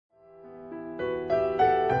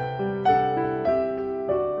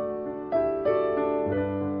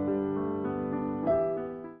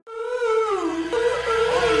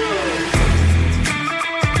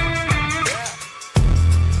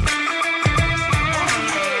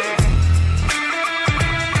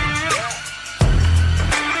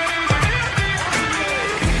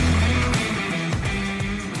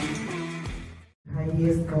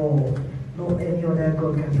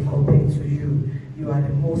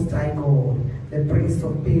Most High God, the Prince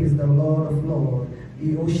of Peace, the Lord of Lords,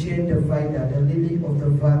 the ocean divider, the lily of the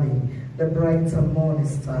valley, the bright and morning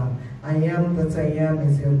star. I am that I am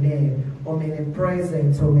is your name.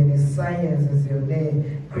 Omnipresent, omniscience is your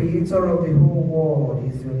name. Creator of the whole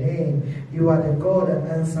world is your name. You are the God that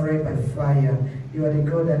answers by fire. You are the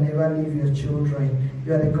God that never leave your children.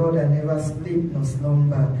 You are the God that never sleep nor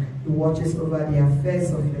slumber. You watches over the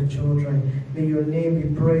affairs of your children. May your name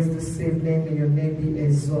be praised this evening. May your name be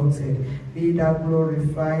exalted. Be thou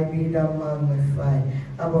glorified. Be thou magnified.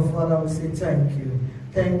 Our Father, we say thank you.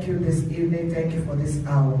 Thank you this evening. Thank you for this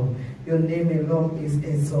hour. Your name alone is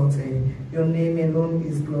exalted. Your name alone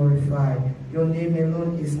is glorified. Your name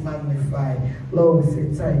alone is magnified. Lord, we say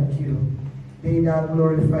thank you. Be thou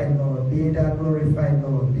glorified, Lord. Be thou glorified,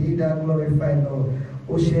 Lord. Be thou glorified, Lord.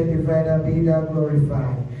 Ocean divider, be thou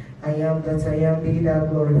glorified. I am that I am, be thou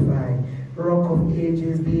glorified. Rock of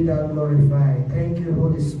ages, be thou glorified. Thank you,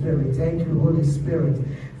 Holy Spirit. Thank you, Holy Spirit,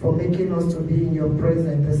 for making us to be in your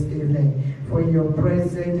presence this evening. For in your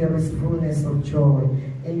presence there is fullness of joy.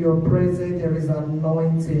 In your presence there is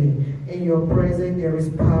anointing. In your presence there is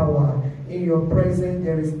power. In your presence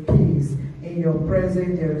there is peace. In your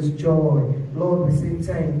presence there is joy. Lord, we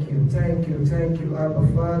say thank you, thank you, thank you, Abba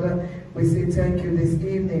Father. We say thank you this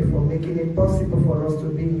evening for making it possible for us to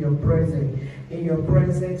be in your presence. In your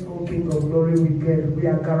presence, O King of Glory, we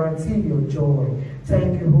are guaranteed your joy.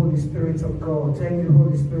 Thank you, Holy Spirit of God. Thank you,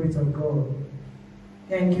 Holy Spirit of God.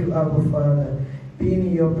 Thank you, Abba Father. Being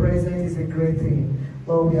in your presence is a great thing.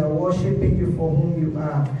 Lord, we are worshiping you for whom you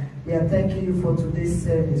are. We are thanking you for today's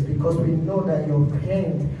service because we know that your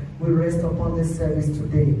hand will rest upon this service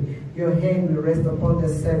today. Your hand will rest upon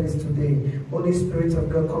this service today. Holy Spirit of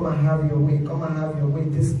God, come and have your way. Come and have your way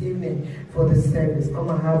this evening for the service. Come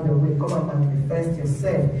and have your way. Come and manifest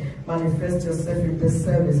yourself. Manifest yourself in this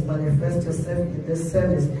service. Manifest yourself in this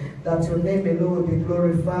service. That your name alone will be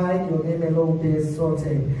glorified. Your name alone will be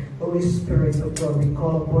exalted. Holy Spirit of God, we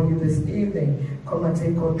call upon you this evening. Come and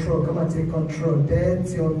take control. Come and take control. Let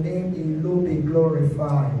your name alone be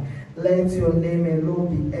glorified. Let your name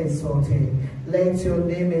alone be exalted. Let your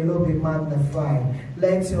name alone be magnified.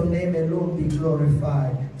 Let your name alone be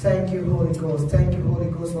glorified. Thank you, Holy Ghost. Thank you, Holy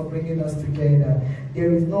Ghost, for bringing us together.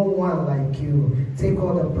 There is no one like you. Take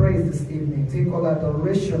all the praise this evening. Take all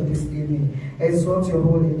adoration this evening. Exalt your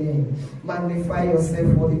holy name. Magnify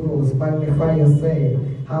yourself, Holy Ghost. Magnify yourself.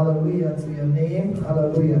 Hallelujah to your name.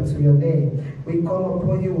 Hallelujah to your name. We call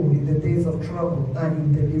upon you in the days of trouble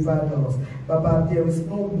and you delivered us. But there is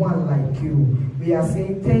no one like you. We are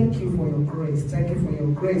saying thank you for your grace. Thank you for your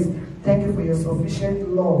grace. Thank you for your sufficient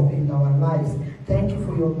love in our lives. Thank you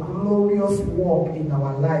for your glorious work in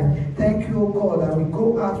our life. Thank you, O God, that we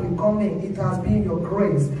go out, we come in. It has been your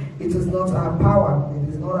grace. It is not our power. It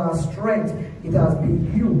is not our strength. It has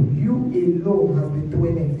been you. You alone has been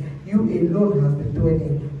doing it. You alone has been doing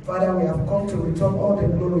it. Father, we have come to return all the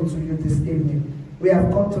glory to you this evening. We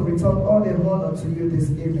have come to return all the honor to you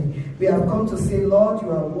this evening. We have come to say, Lord,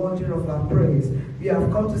 you are worthy of our praise. We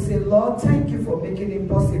have come to say, Lord, thank you for making it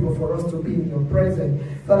possible for us to be in your presence.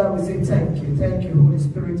 Father, we say thank you. Thank you, Holy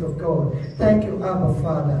Spirit of God. Thank you, Abba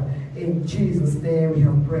Father. In Jesus' name we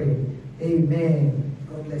have prayed. Amen.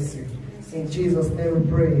 God bless you. In Jesus' name we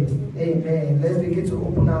pray. Amen. Let's begin to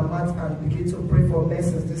open our mouths and begin to pray for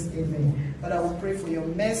mercies this evening. Father, we pray for your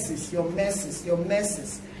mercies, your mercies, your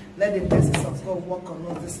mercies. Let the mercies of God work on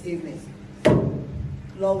us this evening.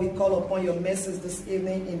 Lord, we call upon your mercies this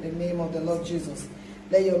evening in the name of the Lord Jesus.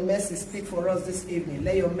 Let your mercy speak for us this evening.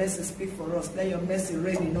 Let your mercy speak for us. Let your mercy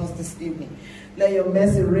reign in us this evening. Let your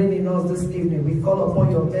mercy reign in us this evening. We call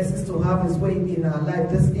upon your mercies to have his way in our life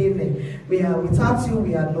this evening. Without you,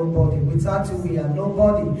 we are nobody. Without you, we are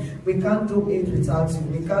nobody. We can't do it without you.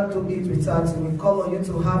 We can't do it without you. We call on you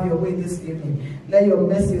to have your way this evening. Let your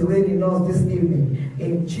mercy reign in us this evening.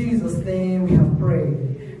 In Jesus' name we have prayed.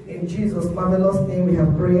 In Jesus' marvelous name we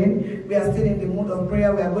have prayed. We are still in the mood of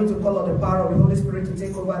prayer. We are going to call on the power of the Holy Spirit to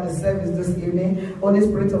take over the service this evening. Holy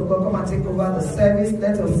Spirit of God, come and take over the service.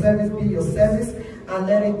 Let your service be your service. And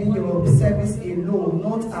let it be your service alone.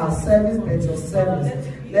 Not our service, but your service.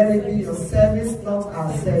 Let it be your service, not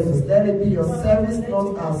our service. Let it be your service,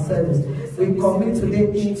 not our service. We commit today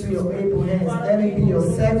into your able hands. Let it be your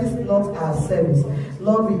service, not our service.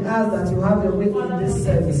 Lord, we ask that you have your way in this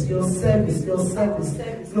service. Your service, your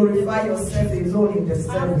service. Glorify yourself alone in the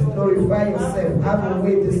service. Glorify yourself. Have your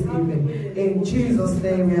way this evening. In Jesus'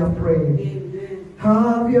 name we have prayed.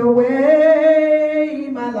 Have your way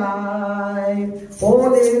in my life.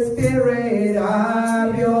 Holy Spirit,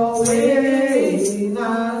 have your way in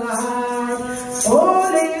our life.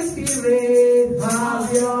 Holy Spirit,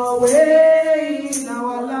 have your way in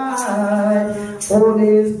our life.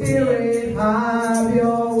 Holy Spirit, have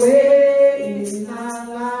your way in our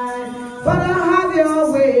life. Father, have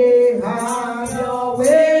your way in our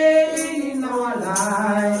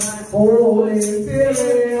life. Holy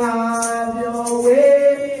Spirit, have your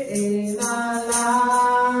way in our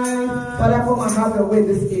life. Father, come and have your way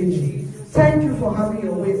this evening. Thank you for having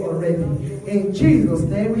your way already. In Jesus'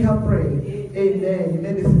 name we have prayed. Amen. You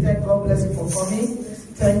may be seated. God bless you for coming.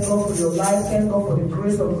 Thank God for your life. Thank God for the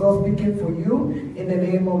grace of God speaking for you in the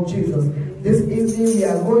name of Jesus. This evening we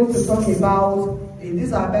are going to talk about, this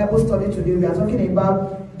is our Bible study today. We are talking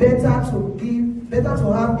about better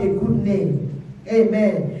to have a good name.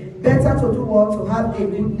 Amen. Better to do what? To have a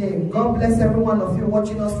good name. God bless every one of you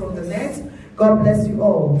watching us from the net. God bless you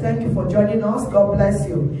all. Thank you for joining us. God bless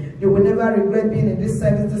you. You will never regret being in this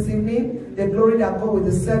service this evening. The glory that goes with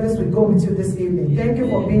the service will go with you this evening. Thank you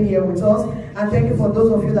for being here with us. And thank you for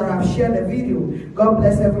those of you that have shared the video. God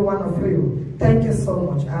bless every one of you. Thank you so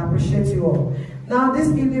much. I appreciate you all. Now this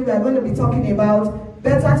evening we are going to be talking about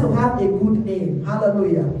better to have a good name.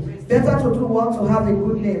 Hallelujah. Better to do what? To have a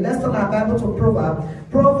good name. Let's turn our Bible to Proverbs.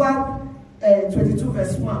 Proverbs 22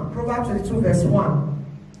 verse 1. Proverbs 22 verse 1.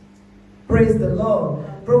 Praise the Lord.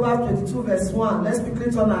 Proverbs 22 verse 1. Let's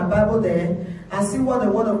quickly turn our Bible there and see what the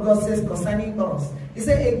word of God says concerning us. He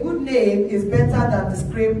said a good name is better than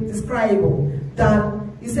describable.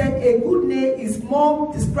 He said a good name is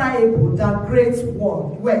more describable than great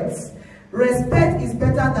words. Respect is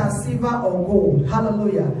better than silver or gold.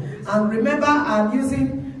 Hallelujah. And remember, I'm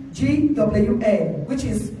using GWN, which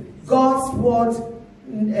is God's word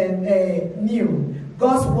new.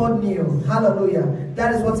 God's word new. Hallelujah.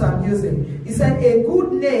 That is what I'm using. He said a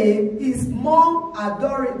good name is more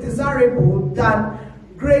desirable than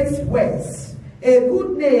great words. A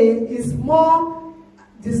good name is more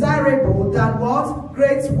desirable than what?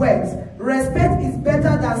 Great words. Respect is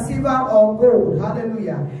better than silver or gold.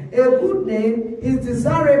 Hallelujah. A good name is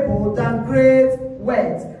desirable than great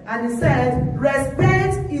words. And he said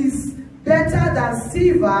respect is better than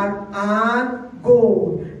silver and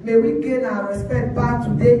gold. May we gain our respect back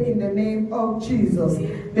today in the name of Jesus.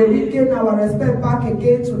 May we gain our respect back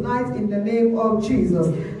again tonight in the name of Jesus.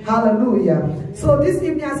 Hallelujah. So this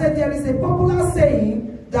evening I said there is a popular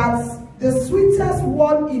saying that the sweetest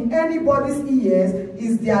word in anybody's ears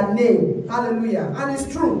is their name. Hallelujah. And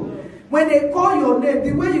it's true. When they call your name,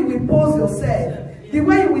 the way you will pose yourself, the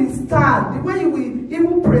way you will stand, the way you will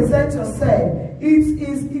even present yourself,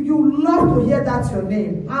 you love to hear that your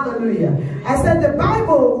name. Hallelujah. I said the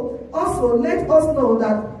Bible also let us know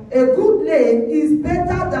that a good name is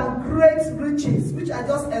better than great riches, which I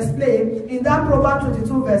just explained in that Proverbs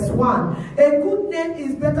 22 verse 1. A good name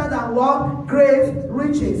is better than what? Great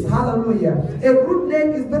riches. Hallelujah. A good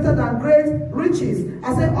name is better than great riches.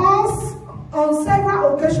 I said on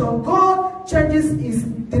several occasions, God changes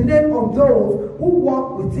the name of those who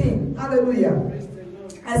walk with him. Hallelujah.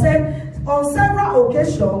 I said, on several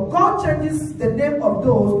occasions, God changes the name of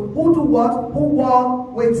those who do what? Who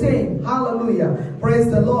walk with him. Hallelujah. Praise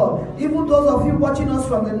the Lord. Even those of you watching us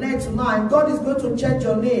from the net tonight, God is going to change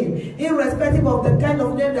your name, irrespective of the kind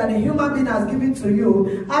of name that a human being has given to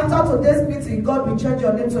you. After today's meeting, God will change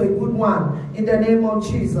your name to a good one in the name of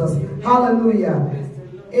Jesus. Hallelujah.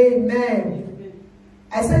 Amen.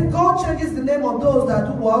 I said God changes the name of those that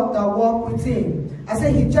do what? That walk with him. I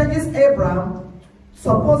said he changes Abraham,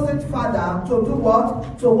 supposed father, to do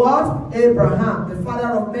what? To what? Abraham, the father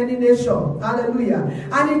of many nations. Hallelujah.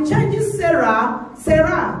 And he changes Sarah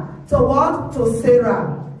to what? To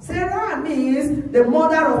Sarah. Sarah means the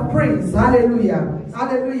mother of prince. Hallelujah.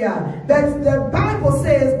 Hallelujah. But the Bible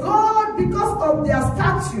says God, because of their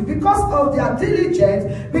statue, because of their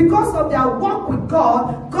diligence, because of their work with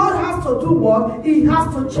God, God has to do what? He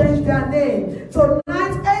has to change their name.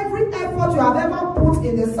 Tonight, every effort you have ever put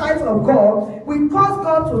in the sight of God will cause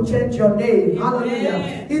God to change your name.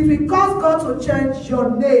 Hallelujah. It will cause God to change your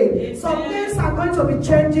name. Some names are going to be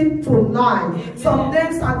changing tonight. Some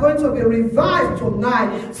names are going to be revived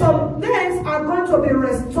tonight. Some names are going to be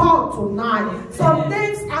restored tonight. Some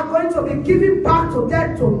names are going to be given back to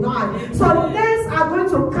them tonight. Some names are going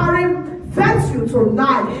to carry virtue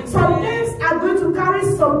tonight. Some names are going to carry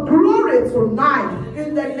some glory tonight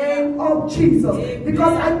in the name of Jesus.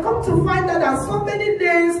 Because I come to find out that so many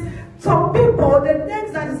names, some people, the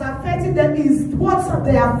names that is affecting them is what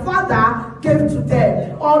their father gave to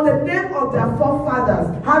them, or the name of their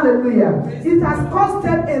forefathers. Hallelujah. It has cost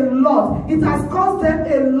them a lot. It has cost them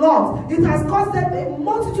a lot. It has cost them a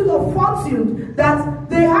multitude of fortune that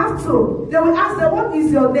they have to. They will ask them, what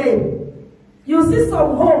is your name? You see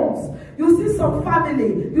some homes You see some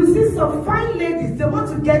family, you see some fine ladies, they want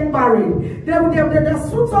to get married. The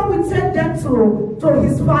suitor will take them to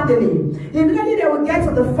his family. Immediately they will get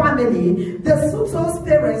to the family, the suitor's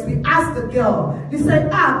parents will ask the girl, they say,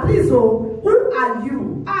 please, who are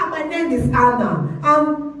you? My name is Anna.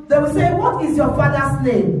 They will say, what is your father's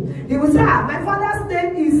name? He will say, my father's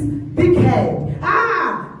name is Big Head.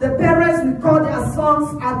 The parents will call their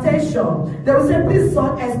son's attention. They will say, please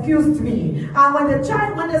son, excuse me. And when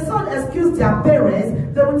the son excused their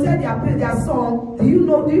parents, they will tell their son, do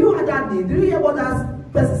you hear that name? Do you hear what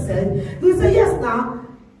that person said? They will say, yes now.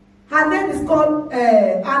 Her name is called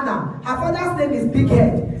Anna. Her father's name is Big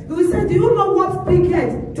Head. They will say, do you know what Big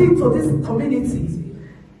Head did to this community?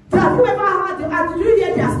 Have you ever heard, did you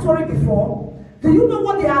hear their story before? Do you know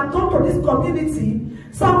what they have done to this community?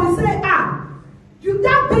 Some will say,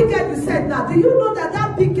 that Big Head you said now, do you know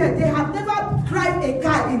that Big Head, they have never drive a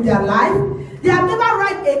car in their life? They have never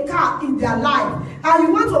ride a car in their life. And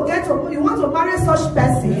you want to marry such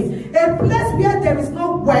person, a place where there is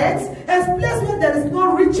no wealth, a place where there is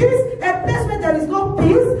no riches, a place where there is no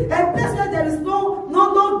peace, a place where there is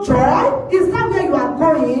no joy. Is that where you are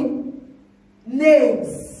going?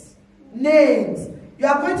 Names. You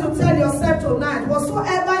are going to tell yourself tonight,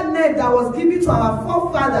 whatsoever name that was given to our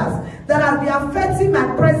forefathers that has been affecting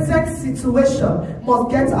my present situation must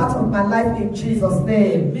get out of my life in Jesus'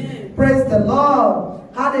 name. Amen. Praise the Lord.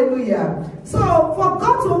 Hallelujah. So for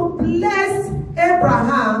God to bless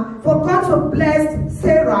Abraham, for God to bless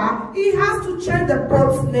Sarah, he has to change the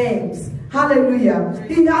both names. Hallelujah.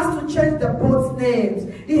 He has to change the both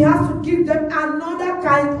names. He has to give them another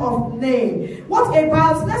kind of name. What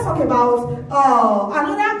about, let's talk about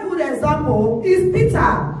another good example is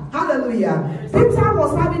Peter. Hallelujah. Peter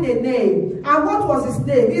was having a name. And what was his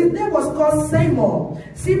name? His name was called Simon.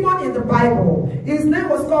 Simon in the Bible. His name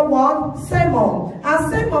was called what? Simon. And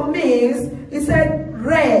Simon means, it said,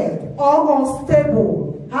 red or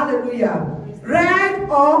unstable. Hallelujah. Red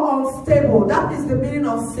or unstable. That is the meaning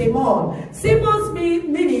of Simon. Simon's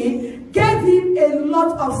meaning gave him a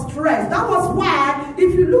lot of stress. That was why,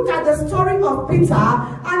 if you look at the story of Peter,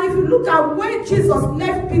 and if you look at when Jesus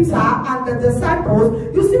left Peter and the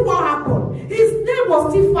disciples, you see what happened. His name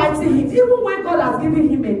was still fighting him, even when God has given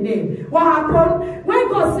him a name. What happened? When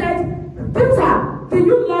God said, Peter, do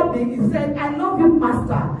you love me? He said, I love you,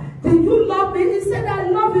 Master. Do you love me? He said, I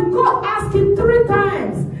love you. God asked him 3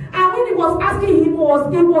 times. And when he was asking him, he was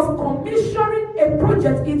commissioning a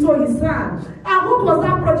project into his hand. And what was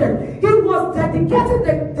that project? He was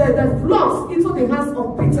dedicating the flocks into the hands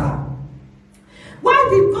of Peter. Why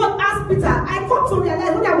did God ask Peter? I come to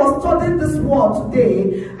realize when I was studying this word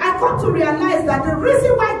today, I come to realize that the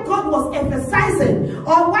reason why God was emphasizing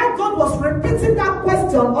or why God was repeating that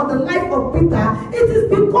question on the life of Peter, it is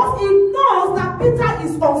because he knows that Peter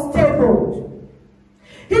is unstable.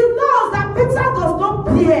 He knows that Peter does not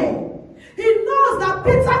play. He knows that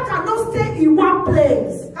Peter cannot stay in one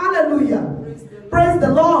place. Hallelujah. Praise the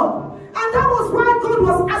Lord. And that was why God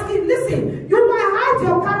was asking, listen, you might hide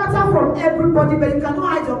your character from everybody, but you cannot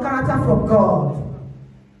hide your character from God.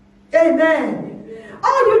 Amen.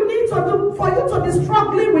 All you need to do for you to be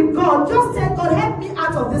struggling with God, just say, God, help me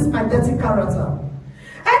out of this my dirty character.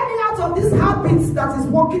 Help me out of these habits that is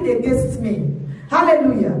working against me.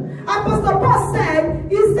 Hallelujah. Apostle Paul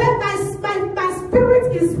said, he said, my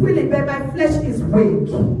spirit is willing, but my flesh is weak.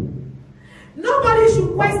 Nobody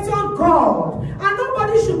should question God, and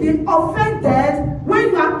nobody should be offended when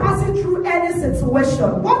you are passing through any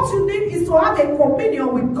situation. What you need is to have a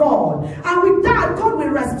communion with God, and with that, God will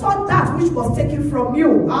restore that which was taken from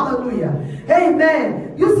you. Hallelujah.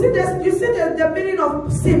 Amen. You see this? You see the meaning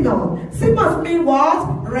of Simon. Simon means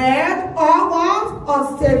what? Red or what?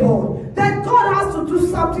 Unstable. Then God has to do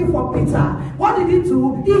something for Peter. What did he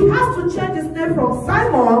do? He has to change his name from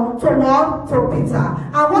Simon to what? To Peter.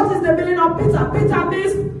 And what is the meaning of Peter? Peter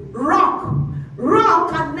means rock.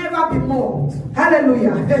 Rock can never be moved.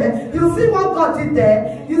 Hallelujah. You see what God did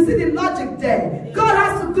there? You see the logic there. God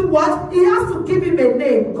has to do what? He has to give him a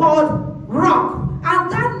name called rock.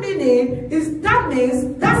 And that meaning is,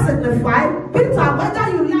 that signifies, Peter, whether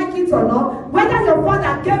you like it or not, whether your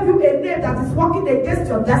father gave you a name that is working against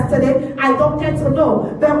your destiny, I don't get to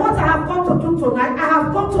know. But what I have come to do tonight, I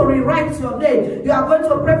have come to rewrite your name. You are going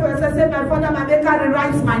to pray for yourself, say, my Father, my Maker,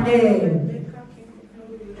 rewrites my name.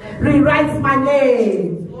 Rewrites my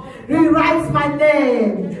name. Rewrites my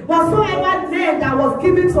name. Whatsoever name that was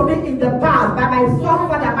given to me in the past by my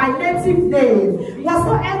forefather, my native name,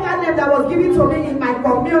 whatsoever name that was given to me in my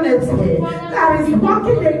community that is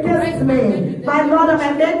working against me, my Lord and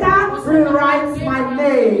my Maker, rewrite my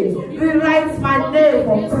name. Rewrite my name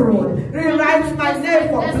for fruit. Rewrite my name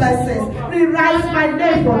for blessings. Rewrite my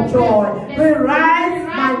name for joy. Rewrite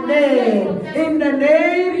my name in the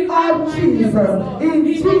name of Jesus. In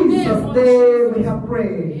Jesus' name we have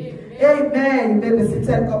prayed. Amen. You may be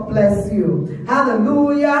seated. God bless you.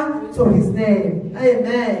 Hallelujah to his name.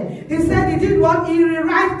 Amen. He said he did what? He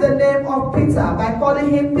rewrite the name of Peter by calling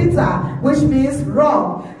him Peter, which means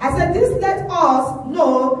rock. I said this let us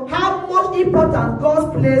know how much importance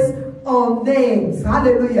God placed on names.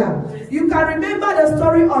 Hallelujah. You can remember the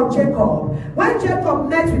story of Jacob. When Jacob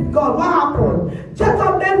met with God, what happened?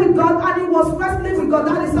 Jacob met with God and he was wrestling with God.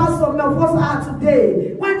 That is how some of us are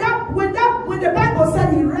today. When the Bible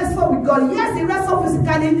said he wrestled with God, yes, he wrestled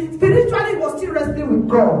physically, spiritually he was still wrestling with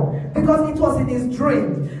God because it was in his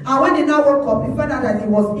dream. And when he now woke up, he found out that he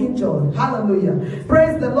was injured. Hallelujah.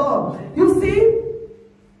 Praise the Lord. You see,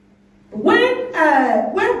 when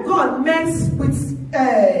God met with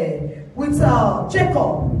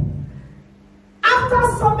Jacob,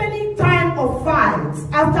 after so many times of fights,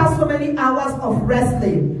 after so many hours of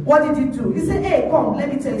wrestling, what did he do? He said, hey, come,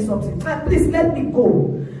 let me tell you something. Please let me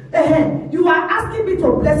go. You are asking me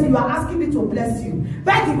to bless you. You are asking me to bless you.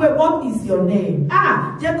 By the way, what is your name?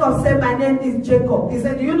 Jacob said, my name is Jacob. He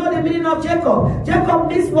said, do you know the meaning of Jacob? Jacob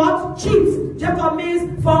means what? Cheat. Jacob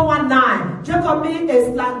means 419. Jacob means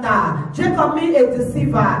a slander. Jacob means a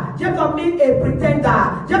deceiver. Jacob means a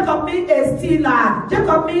pretender. Jacob means a stealer.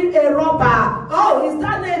 Jacob means a robber. Oh, is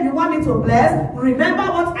that name you want me to bless? Remember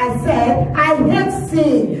what I said. I hate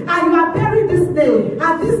sin. And you are bearing this name.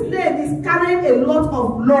 And this name is carrying a lot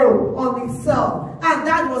of load on itself. And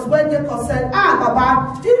that was when Jacob said,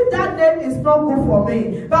 Baba, if that name is not good for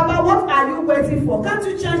me, Baba, what are you waiting for? Can't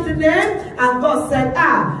you change the name? And God said,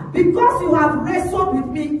 because you have wrestled with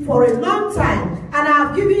me for a long time, and I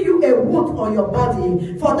have given you a wound on your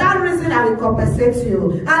body, for that reason I will compensate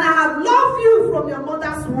you. And I have loved you from your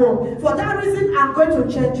mother's womb. For that reason I'm going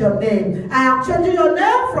to change your name. I am changing your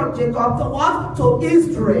name from Jacob to what? To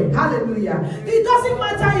Israel. Hallelujah. It doesn't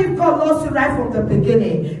matter if God loves you right from the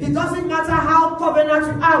beginning. It doesn't matter how covenant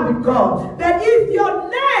you are with God. But if your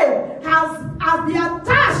name has been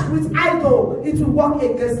attached with idol, it will work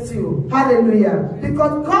against you. Hallelujah.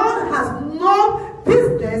 Because God has no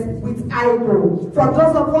business with idol. For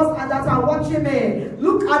those of us that are watching me,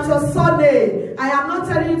 look at your surname. I am not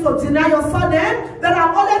telling you to deny your surname, but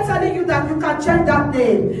I'm only telling you that you can change that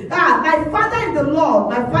name. My father in the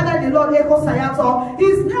Lord, Ego Sayato,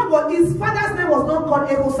 his father's name was not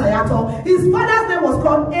called Ego Sayato. His father's name was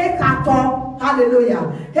called Ekato.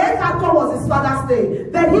 Hallelujah. Ekato was his father's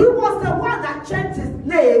name. But he was the one that changed his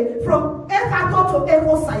name from Ekato to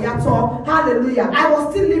Ego Sayato. Hallelujah. I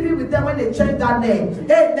was still living with them when they changed that name.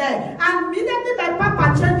 Amen. And immediately my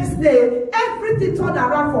papa changed his name, everything turned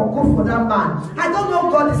around for good for that man. I don't know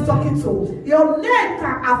who God is talking to. Your name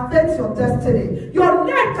can affect your destiny. Your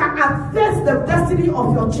name can affect the destiny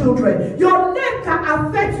of your children. Your name can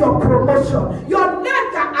affect your promotion. Your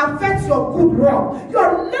name can affect your good work.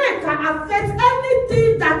 Your name can affect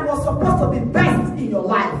anything that was supposed to be best in your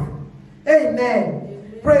life.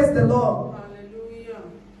 Amen. Praise the Lord. Hallelujah.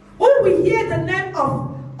 When we hear the name of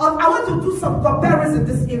I want to do some comparison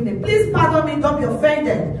this evening. Please pardon me, don't be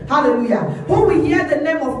offended. Hallelujah. When we hear the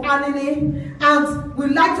name of Anini and we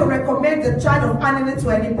like to recommend the child of Anini to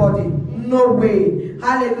anybody, no way.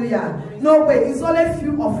 Hallelujah. No way. It's only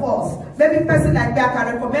few of us. Maybe a person like me, I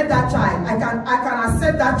can recommend that child. I can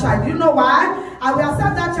accept that child. You know why? I will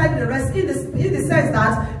accept that child in the sense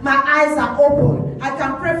that my eyes are open. I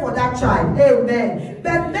can pray for that child. Amen.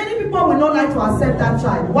 But many people will not like to accept that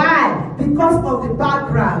child. Why? Because of the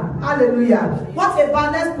background. Hallelujah. What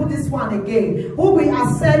about, let's put this one again. Who will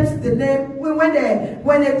accept the name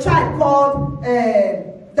when a child called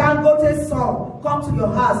Dangote's son come to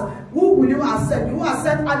your house? Who will you accept? You will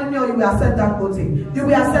accept Anini or you will accept Dangote? You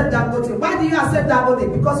will accept Dangote. Why do you accept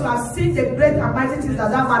Dangote? Because you have seen the great and mighty things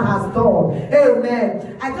that man has done.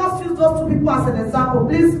 Amen. I just use those two people as an example.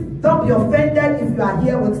 Please don't be offended if you are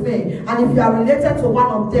here with me. And if you are related to one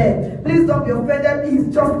of them, please don't be offended.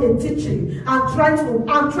 It's just a teaching. I'm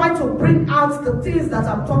trying to bring out the things that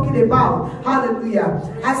I'm talking about.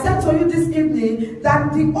 Hallelujah. I said to you this evening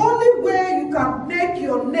that the only way you can make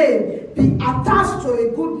your name be attached to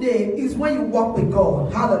a good name is when you walk with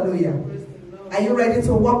God. Hallelujah. Are you ready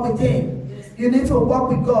to walk with him? You need to walk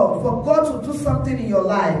with God for God to do something in your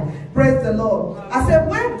life. Praise the Lord. I said,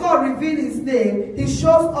 when God reveals his name, he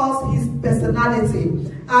shows us his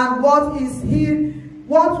personality and what he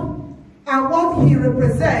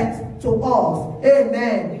represents to us.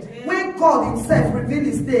 Amen. When God himself revealed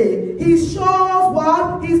his name, he shows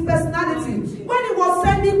what? His personality. When he was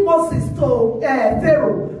sending Moses to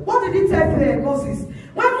Pharaoh, what did he tell Moses?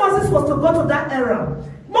 When Moses was to go to that era,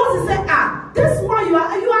 Moses said, this one you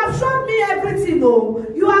have shown me everything, oh.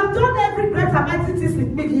 You have done every great and mighty things with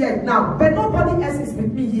me here now, but nobody else is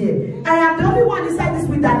with me here. I am the only one inside this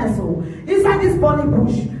wilderness, oh, inside this burning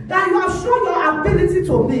bush. That you have shown your ability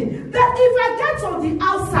to me. That if I get on the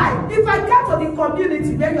outside, if I get to the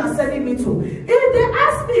community where you are sending me to, if they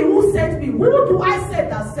ask me who sent me, who do I say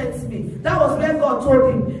that sent me? That was when God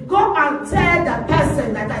told him, go and tell that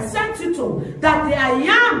person that I sent you to, that the I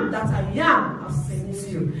am that I am has sent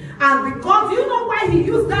you. And because you know why he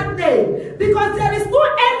used that name? Because there is no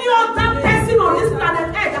any other person on this planet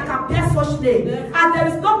Earth that can bear such name. And there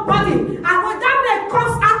is nobody. And when that name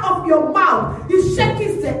comes out of your mouth, it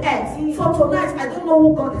shakes the earth. So tonight, I don't know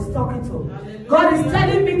who God is talking to. God is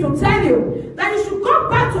telling me to tell you that you should go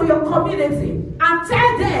back to your community and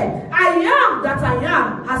tell them, I am that I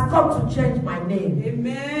am has come to change my name.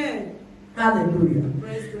 Amen. Hallelujah.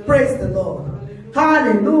 Praise the Lord.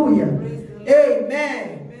 Hallelujah.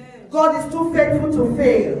 Amen. God is too faithful to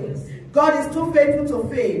fail. God is too faithful to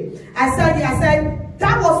fail. I said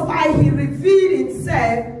that was why he revealed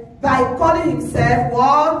himself by calling himself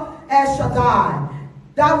what? El Shaddai.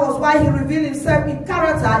 That was why he revealed himself in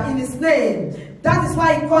character, in his name. That is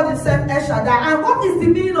why he called himself El Shaddai. And what is the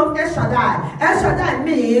meaning of El Shaddai? El Shaddai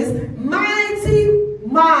means mighty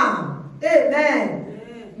man. Amen.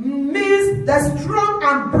 Means the strong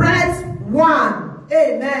and breath one.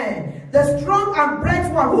 Amen. The strong and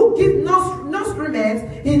breath one who gives nourishment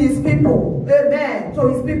in his people. Amen. To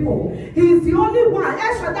his people. He is the only one.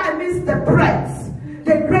 El Shaddai means the breath.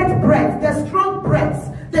 The great breath. The strong breath.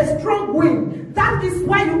 The strong wind. That is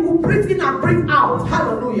why you could breathe in and breathe out.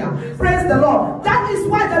 Hallelujah. Praise the Lord. That is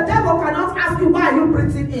why the devil cannot ask you why you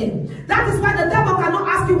breathing in. That is why the devil cannot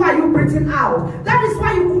ask you why you breathing out. That is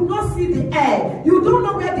why you could not see the air. You don't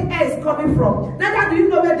know where the air is coming from. Neither do you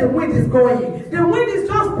know where the wind is going. The wind is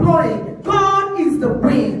just blowing. God is the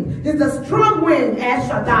wind. It's the strong wind. El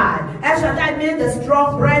Shaddai. El Shaddai means the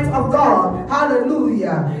strong breath of God.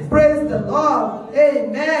 Hallelujah. Praise the Lord.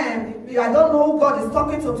 Amen. I don't know who God is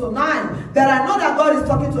talking to tonight, but I know that God is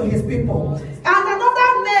talking to his people. And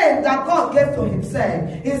another name that God gave to himself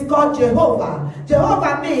is called Jehovah.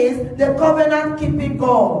 Jehovah means the covenant-keeping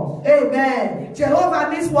God. Amen. Jehovah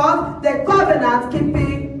means what? The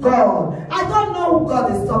covenant-keeping God. I don't know who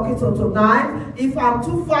God is talking to tonight. If I'm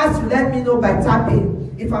too fast, you let me know by tapping.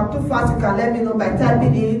 If I'm too fast, you can let me know by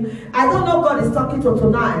typing in. I don't know God is talking to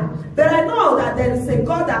tonight. But I know that there is a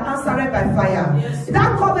God that answered by fire. Yes.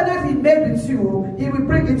 That covenant he made with you, he will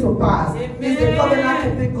bring it to pass. He's the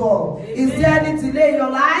covenant-keeping God. Amen. Is there any delay in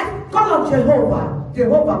your life? Call on Jehovah.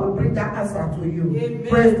 Jehovah will bring that answer to you. Amen.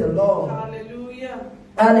 Praise the Lord. Hallelujah.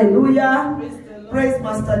 Hallelujah. Praise the Lord. Praise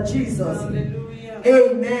Master Jesus. Hallelujah.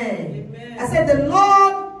 Amen. Amen. I said the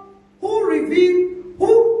Lord who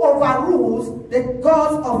overrules the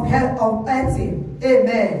gods of earth.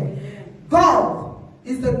 Amen. God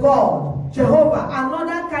is the God. Jehovah.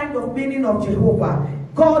 Another kind of meaning of Jehovah.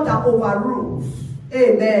 God that overrules.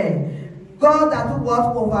 Amen. God that do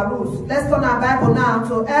what? Overrules. Let's turn our Bible now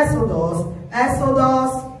to Exodus.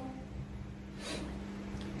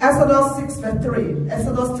 Exodus 6 verse 3.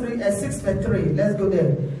 Exodus 6 verse 3. Let's go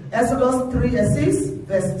there. Exodus 6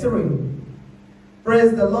 verse 3.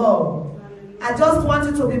 Praise the Lord. I just want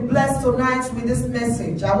you to be blessed tonight with this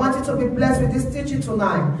message. I want you to be blessed with this teaching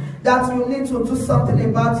tonight. That you need to do something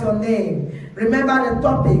about your name. Remember the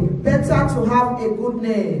topic. Better to have a good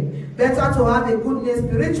name. Better to have a good name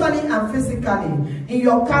spiritually and physically. In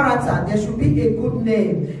your character, there should be a good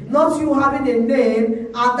name. Not you having a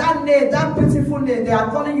name, and that name, that beautiful name, they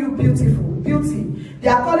are calling you beautiful. Beauty. They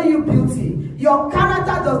are calling you beauty. Your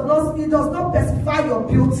character does not specify your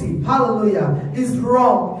beauty. Hallelujah. It's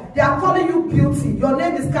wrong. They are calling you beauty. Your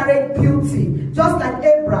name is carrying beauty. Just like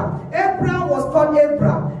Abraham. Abraham was called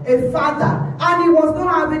Abraham, a father. And he was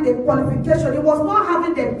not having the qualification. He was not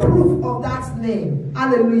having the proof of that name.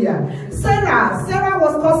 Hallelujah. Sarah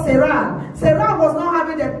was called Sarah. Sarah was not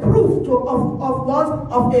having the proof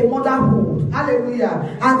of a motherhood.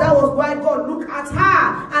 Hallelujah. And that was why God looked at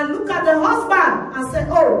her and looked at the husband and said,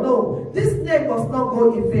 oh no, this name must not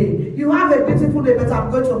go in vain. You have a beautiful name, but I'm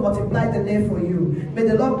going to multiply the name for you. May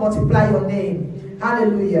the Lord multiply your name.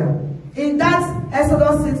 Hallelujah. In that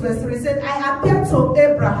Exodus 6 verse 3 said, I appeared to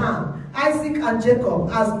Abraham Isaac and Jacob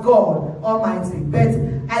as God Almighty. But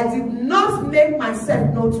I did not make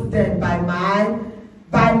myself known to them by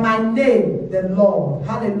my name, the Lord.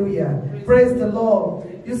 Hallelujah. Praise the Lord.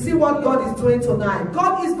 You see what God is doing tonight.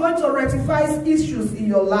 God is going to rectify issues in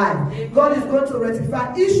your life. God is going to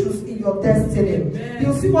rectify issues in your destiny.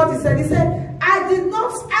 You see what he said? He said, I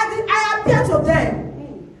appeared to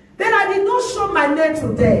them. Then I did not show my name to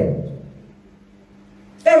them.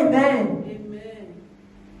 Amen.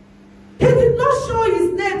 He did not show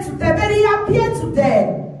his name to them, but he appeared to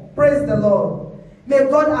them. Praise the Lord. May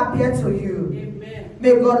God appear to you. Amen.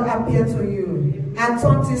 May God appear to you. Amen. And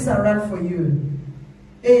turn things around for you.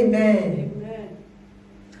 Amen. Amen.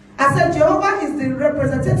 I said Jehovah is the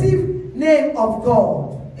representative name of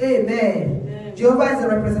God. Amen. Amen. Jehovah is the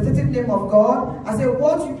representative name of God. I said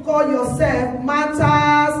what you call yourself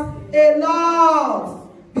matters a lot.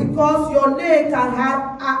 Because your name can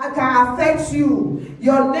affect you.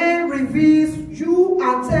 Your name reveals you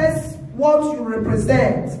and tells what you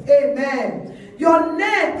represent. Amen. Your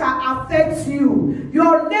name can affect you.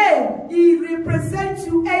 Your name, it represents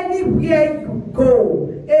you anywhere you go.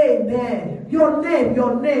 Amen. Your name,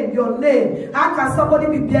 your name, your name. How can somebody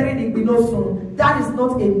be bearing Igbinosun? That is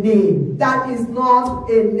not a name. That is not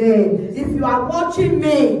a name. If you are watching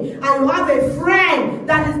me and you have a friend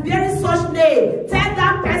that is bearing such name, tell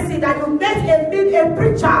that person that you met a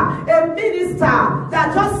preacher, a minister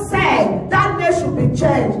that just said that name should be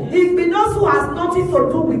changed. Igbinosun has nothing to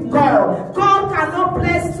do with God. God cannot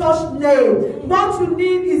place such name. What you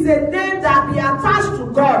need is a name that be attached to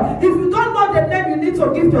God. If you don't know the name you need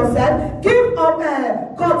to give yourself, give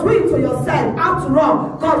Godwin to yourself. After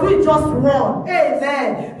all, Godwin just won.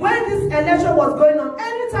 Amen. When this election was going on,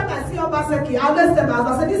 anytime I see Obaseki, I always tell myself,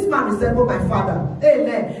 I say, this man resembles my father.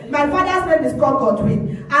 Amen. My father's name is called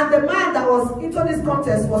Godwin. And the man that was into this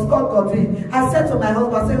contest was called Godwin. I said to my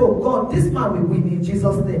husband, I said, oh God, this man will win in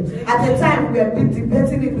Jesus' name. At the time, we were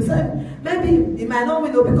debating it. We said, maybe he might not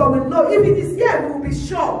win, because we know if it is here, we will be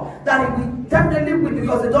sure that he will definitely win,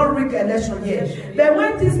 because they don't rig election yet. But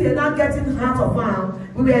when things were now getting hand of hand,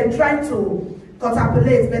 we were trying to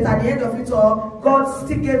contemplate, but at the end of it all, God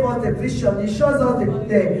still gave us the vision. He shows us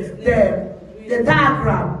the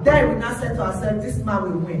diagram. Then we now said to ourselves, this man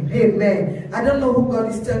will win. Amen. I don't know who God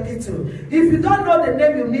is talking to. If you don't know the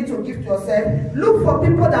name you need to give to yourself, look for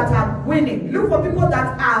people that are winning. Look for people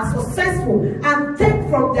that are successful and take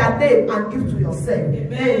from their name and give to yourself.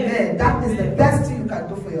 Amen. Amen. That is the best thing you can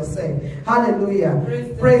do for yourself.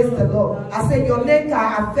 Hallelujah. Praise the Lord. I say your name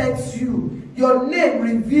can affect you. Your name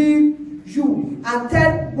reveals you and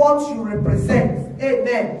tell what you represent.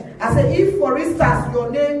 Amen. I say, if for instance your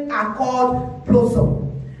name are called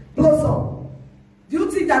Blossom. Blossom. Do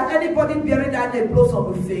you think that anybody bearing that name Blossom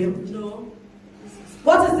will fail? No.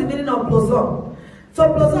 What is the meaning of Blossom?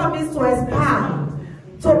 So Blossom means to expand,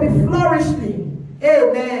 to be flourishing.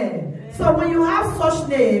 Amen. So when you have such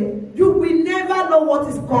name, you will never know what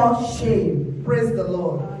is called shame. Praise the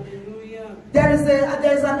Lord. There is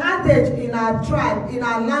an adage in our tribe, in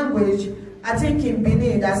our language, I think in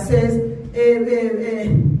Benin, that says,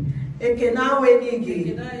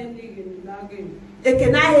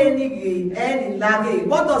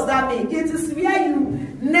 what does that mean? It is where you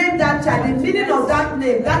name that child. The meaning of that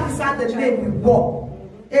name, that is how the name you bore.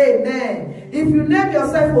 Amen. If you name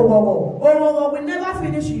yourself Ogbebor, Ogbebor will never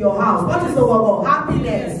finish in your house. What is Ogbebor?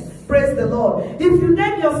 Happiness. Praise the Lord. If you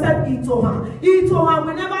name yourself Itoha, Itoha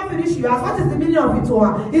will never finish your house. What is the meaning of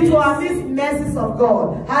Itoha? Itoha means mercies of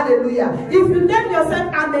God. Hallelujah. If you name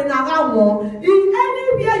yourself Amenagawo,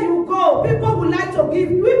 anywhere you go, people will like to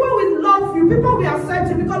give you, people will love you, people will accept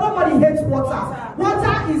you, because nobody hates water.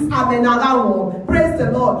 Water is Amenagawo. Praise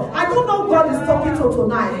the Lord. I don't know who God is talking to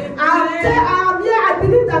tonight. I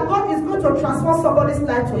believe that God is going to transform somebody's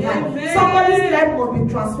life tonight. Amen. Somebody's life must be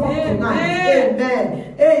transformed tonight.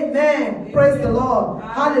 Amen. Amen. Praise the Lord.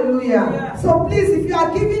 Hallelujah. So please, if you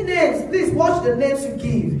are giving names, please watch the names you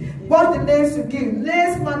give. Watch the names you give.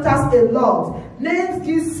 Names matters a lot. Names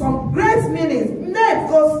give some great meanings. Name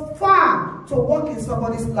goes far to work in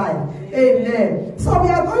somebody's life. Amen. So we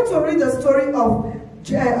are going to read the story of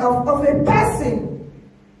a person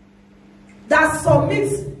that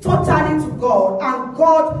submits totally to God, and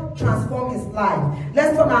God transforms his life.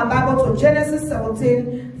 Let's turn our Bible to Genesis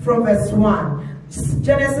 17 from verse 1.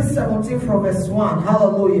 Genesis 17 from verse 1.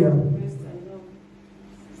 Hallelujah.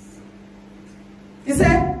 He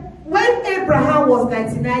said, when Abraham was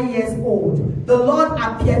 99 years old, the Lord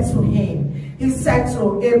appeared to him. He said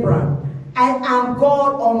to Abraham, I am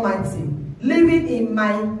God Almighty, living in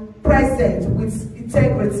my presence with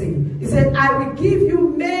integrity. He said, I will give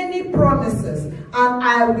you many promises, and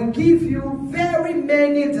I will give you very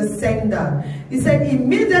many descendants. He said,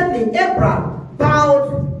 immediately Abraham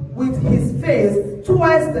bowed with his face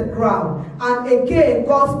towards the ground, and again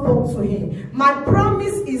God spoke to him. My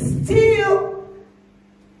promise is still...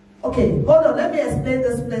 Okay, hold on, let me explain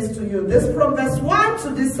this place to you. This from verse 1 to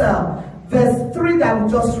this verse 3 that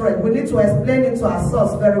we just read. We need to explain it to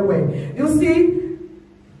ourselves very well. You see,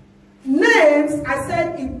 names, I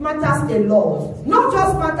said it matters a lot. Not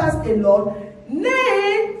just matters a lot.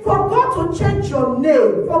 Name, for God to change your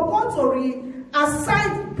name, for God to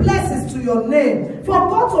reassign blessings to your name, for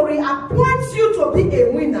God to reappoint you to be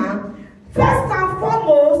a winner, first and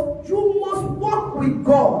foremost, you must walk with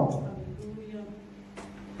God.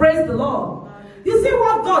 Praise the Lord. You see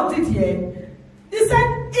what God did here? He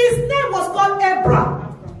said his name was called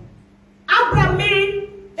Abraham. Abraham means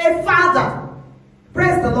a father.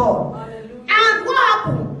 Praise the Lord. Hallelujah. And what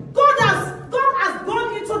happened? God has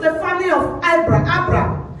gone into the family of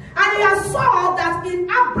Abraham. And he has saw that in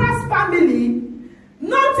Abraham's family,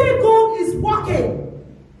 nothing good is working.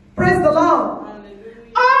 Praise the Lord. Hallelujah.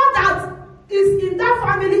 All that is in that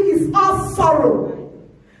family is all sorrow.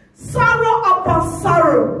 Sorrow upon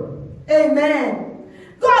sorrow. Amen.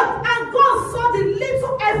 God saw the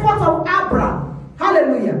little effort of Abraham.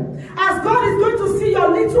 Hallelujah. As God is going to see your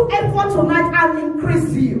little effort tonight and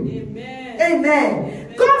increase you. Amen.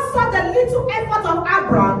 Amen. God saw the little effort of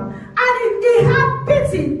Abraham and he had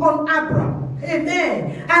pity on Abraham.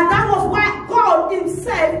 Amen. And that was why God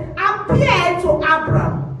himself appeared to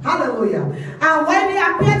Abraham. Hallelujah. And when he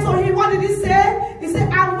appeared to him, what did he say? He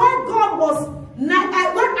said, and when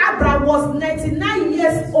Abraham was 99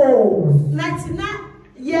 years old, 99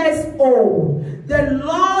 years old, the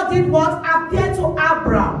Lord did what? Appear to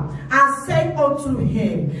Abraham and said unto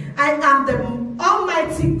him, I am the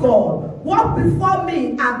Almighty God. Walk before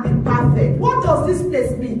me and be perfect. What does this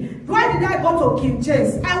place mean? Why did I go to King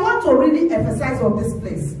James? I want to really emphasize on this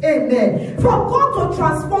place. Amen. For God to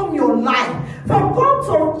transform your life, for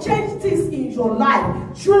God to change things in your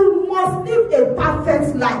life, you must live a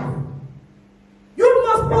perfect life. You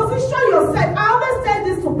must position yourself. I always say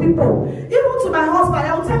this to people, even to my husband.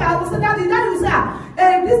 I will say, Daddy will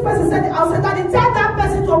say, this person said, I will say, Daddy, tell that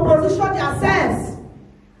person to position themselves.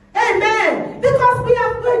 Amen. Because we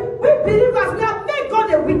believers, we have made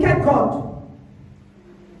God a wicked God.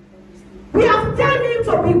 We have turned him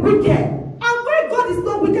to be wicked. And where God is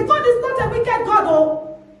not wicked, God is not a wicked God.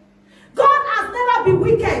 Oh. God has never been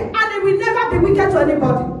wicked, and he will never be wicked to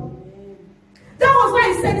anybody. That was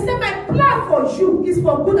why he said, my plan for you is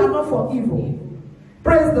for good and not for evil.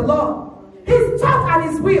 Praise the Lord. His thought and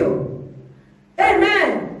his will.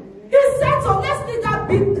 Amen. He said to, let's leave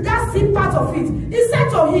that seed part of it. He said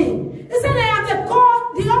to him, he said, I am the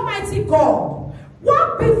God, the Almighty God.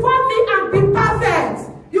 Walk before me and be perfect.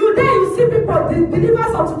 You see people, the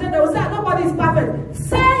believers of today, they will say, nobody is perfect.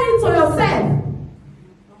 Say it to yourself.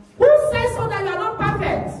 Who says so that you are not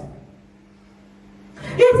perfect?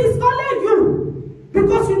 It is only you.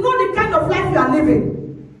 Because you know the kind of life you are living.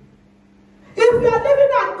 If you are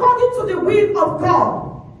living according to the will of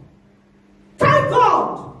God, thank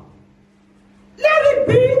God. Let it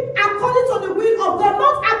be according to the will of God,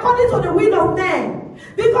 not according to the will of man.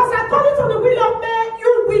 Because according to the will of man,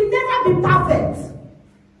 you will never be perfect.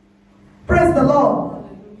 Praise the Lord.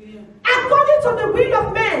 Hallelujah. According to the will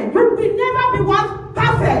of man, you will never be what?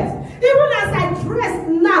 Perfect. Even as I dress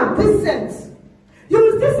now, decent. You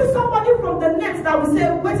will still see somebody from the net that will say,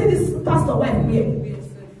 what is this pastor wife here? Yes,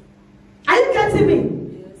 are you getting me?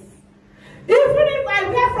 Yes. Even if I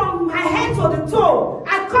wear from my head to the toe,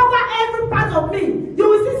 I cover every part of me, you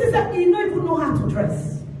will still say, you don't even know how to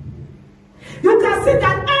dress. You can see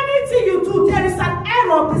that anything you do, there is an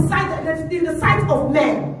error beside in the sight of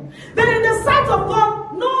men. But in the sight of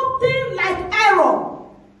God, nothing like error.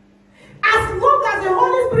 As long as the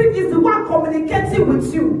Holy Spirit is the one communicating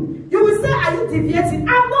with you, you will say, are you deviating?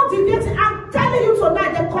 I'm not deviating. I'm telling you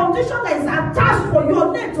tonight, the condition that is attached for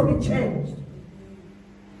your name to be changed.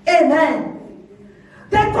 Amen.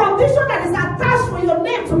 The condition that is attached for your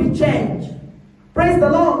name to be changed. Praise the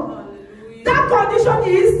Lord. Hallelujah. That condition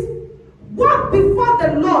is walk before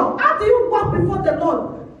the Lord. How do you walk before the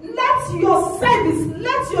Lord? Let your service,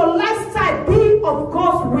 let your lifestyle be of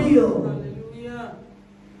God's will. Hallelujah.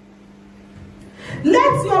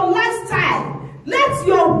 Let your lifestyle, let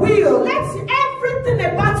your will, let everything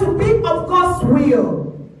about you be of God's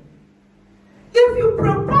will. If you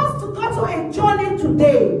propose to go to a journey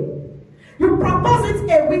today, you proposed it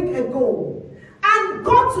a week ago, and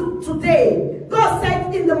go to today, God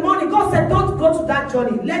said in the morning, God said, don't go to that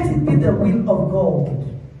journey. Let it be the will of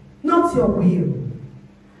God, not your will.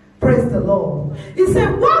 Praise the Lord. He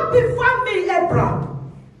said, walk before me,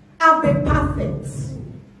 Abraham, and be perfect.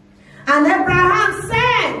 And Abraham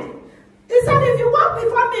said, he said, if you walk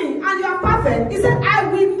before me and you are perfect, he said, I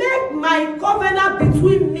will make my covenant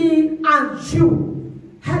between me and you.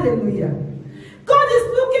 Hallelujah. God is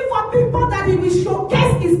looking for people that he will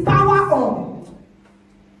showcase his power on.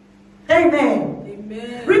 Amen.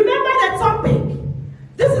 Amen. Remember the topic.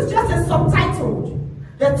 This is just a subtitle.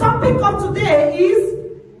 The topic of today is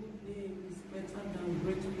better than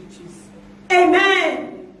great riches. Amen.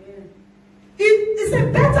 It's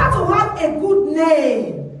better to have a good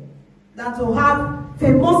name than to have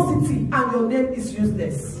famosity and your name is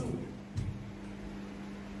useless.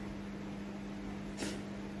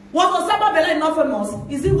 Was Osama Bin Laden not famous?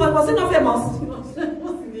 Was he not famous? He was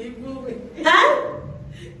famous in the evil way. Huh?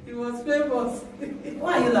 He was famous.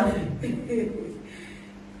 Why are you laughing?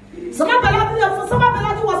 Osama Bin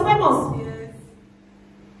Laden was famous.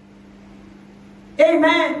 Yes.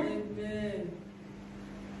 Amen. Amen.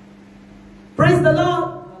 Praise the Lord.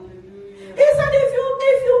 Hallelujah. He said, if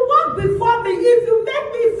you walk before me, if you make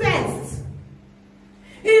me first,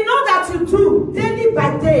 in all that you do, day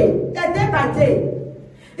by day,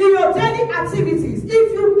 in your daily activities,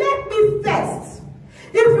 if you make me first,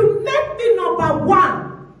 if you make me number one,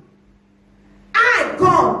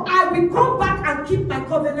 God, I will come back and keep my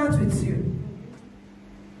covenant with you.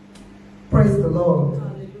 Praise the Lord.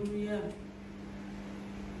 Hallelujah.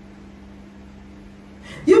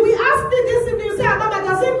 You will ask me this if you say, Mama,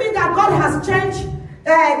 does it mean that God has changed?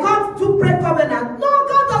 God to break covenant? No,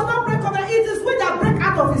 God does not break covenant. It is we that break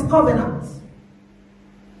out of his covenant.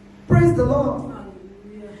 Praise the Lord.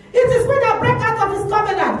 Hallelujah. It is we that break out of his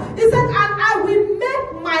covenant. He said, and I will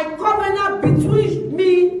make my covenant between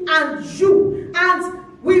me and you, and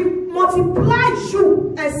will multiply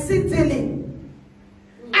you exceedingly.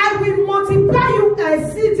 I will multiply you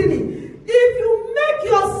exceedingly. If you make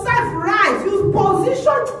yourself right, you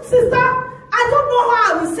position, sister, I don't know how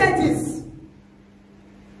I will say this.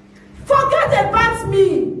 Forget about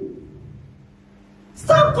me.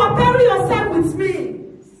 Stop comparing yourself with me.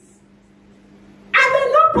 I may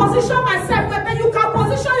not position myself well, but you can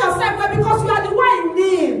position yourself well because you are the one in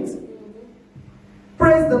need.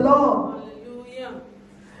 Praise the Lord. Hallelujah.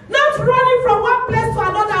 Not running from one place to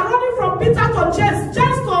another, running from Peter to James,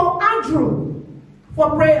 James to Andrew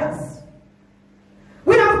for prayers.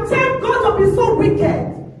 We have tamed God to be so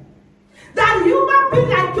wicked that human being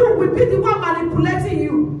like you will be the one manipulating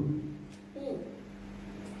you.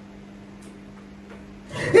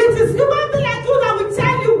 It is human being like you that will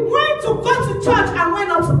tell you when to go to church and when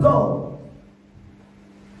not to go.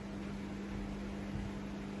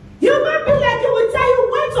 Human being like you will tell you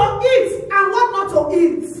when to eat and what not to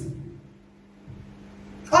eat.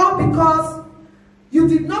 All because you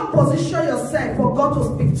did not position yourself for God to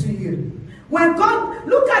speak to you. When God,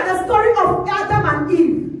 look at the story of Adam and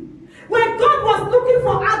Eve. When God was looking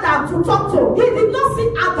for Adam to talk to, he did not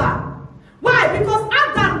see Adam. Why? Because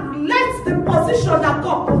Adam left the position that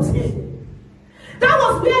God put him. That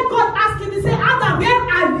was where God asked him, he said, Adam, where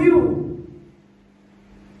are you?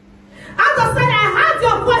 Adam said, I heard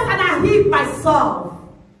your voice and I hid myself.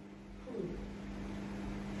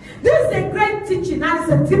 This is a great teaching and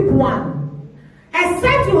it's a deep one.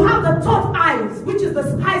 Except you have the third eyes, which is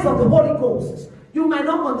the eyes of the Holy Ghost, you might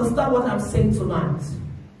not understand what I'm saying tonight.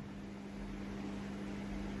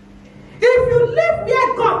 If you live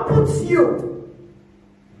where God puts you,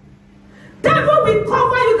 devil will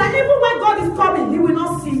cover you that even when God is coming, he will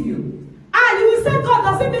not see you. And you will say, God,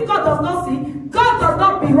 does it mean God does not see? God does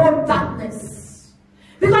not behold darkness.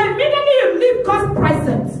 Because immediately you leave God's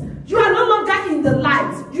presence, you are no longer in the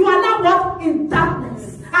light. You are now what? In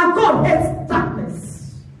darkness. And God hates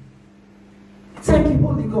darkness. Thank you,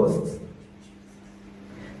 Holy Ghost.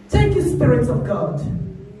 Thank you, Spirit of God.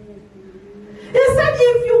 He said,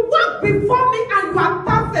 if you walk before me and you are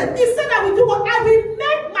perfect, he said, I will do what? I will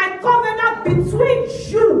make my covenant between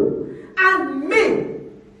you and me.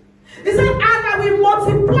 He said, and I will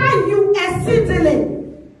multiply you exceedingly.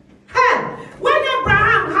 Hey, when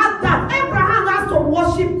Abraham had that, Abraham has to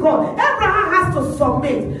worship God. Abraham has to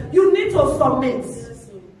submit. You need to submit.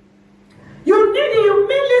 You need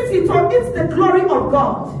humility to eat the glory of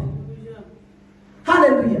God.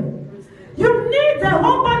 Hallelujah. You need the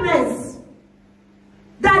humbleness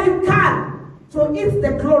that you can to eat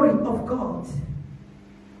the glory of God.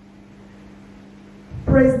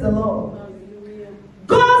 Praise the Lord.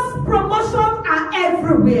 God's promotions are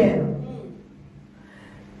everywhere.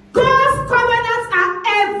 God's covenants are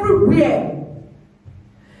everywhere.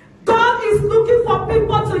 God is looking for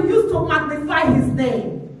people to use to magnify his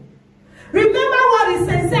name. Remember what he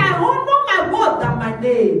says. Say, I honor my word than my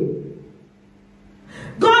name.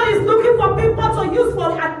 God is looking for people to use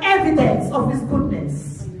for an evidence of his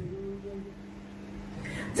goodness.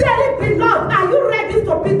 Dearly beloved, are you ready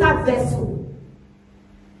to be that vessel?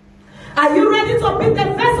 Are you ready to be the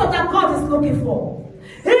vessel that God is looking for?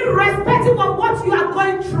 Irrespective of what you are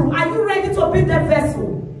going through, are you ready to be the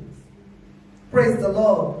vessel? Praise the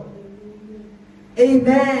Lord.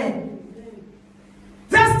 Amen.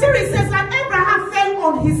 Verse 3 says, and Abraham fell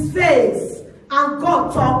on his face, and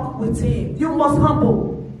God talked with him. You must humble.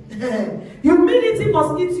 Humility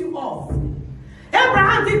must eat you off.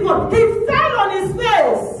 Abraham did what? He fell on his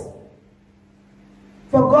face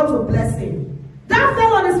for God to bless him. That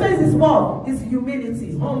fell on his face is what? Is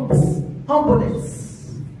humility, humbleness.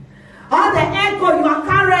 All the ego you are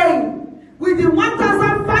carrying with the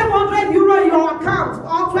 1,500 euro in your account,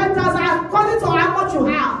 or 12,000, according to how much you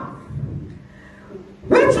have.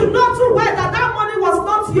 Which you know too well that that money was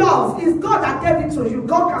not yours. It's God that gave it to you.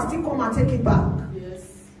 God can still come and take it back. Yes.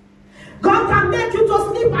 God can make you to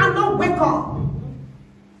sleep and not wake up.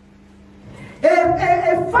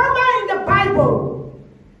 A farmer in the Bible,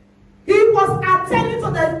 he was attending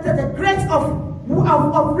to the grace of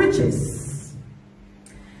riches.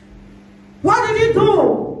 What did he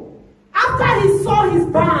do? After he saw his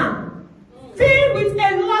barn filled with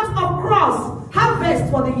a lot of crops,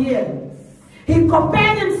 harvest for the year, he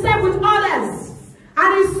compared himself with others,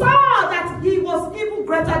 and he saw that he was even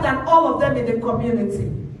greater than all of them in the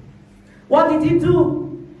community. What did he do?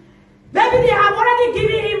 Maybe they have already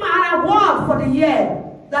given him an award for the year,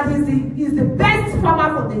 that he's the best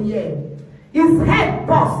farmer for the year. His head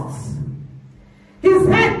burst. His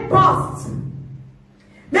head burst.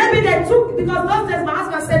 Maybe they took, because those days my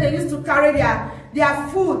husband said they used to carry their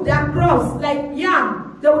food, their crops, like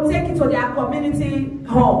yam. They would take it to their community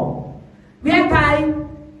hall, whereby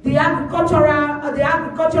the agricultural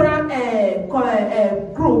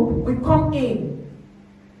group will come in.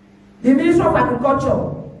 The Ministry of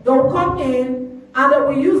Agriculture, they will come in and they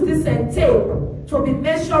will use this tape to be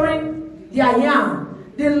measuring their yam.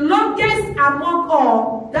 The longest among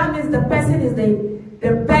all, that means the person is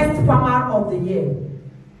the best farmer of the year.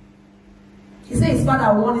 He said his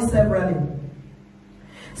father won it severally.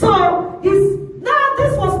 So now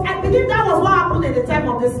this was, I believe that was what happened at the time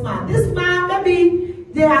of this man. This man, maybe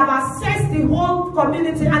they have assessed the whole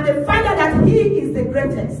community and they find out that he is the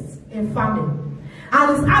greatest in farming.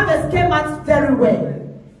 And his harvest came out very well.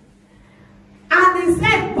 And he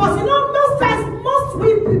said, but you know, most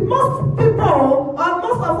people, or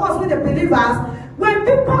most of us with the believers, when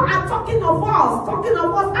people are talking of us, okay,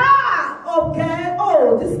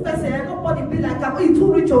 oh, this person, nobody be like him, he's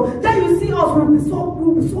too rich. Then you see us, we'll be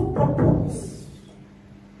so pompous.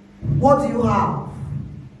 What do you have?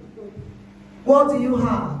 What do you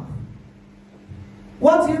have?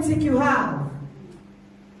 What do you think you have?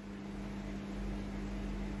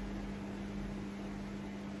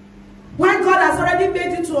 When God has already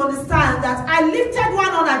made you to understand that I lifted one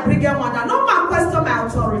on a bigger one, and no man question my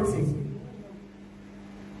authority.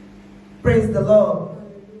 Praise the Lord.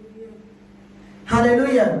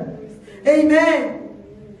 Hallelujah. Amen.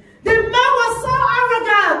 The man was so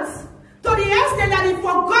arrogant to the extent that he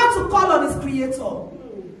forgot to call on his creator.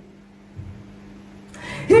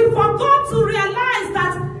 He forgot to realize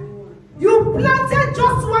that you planted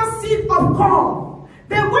just one seed of corn.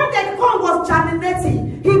 But when the corn was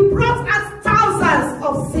germinating, he brought out thousands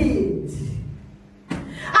of seeds.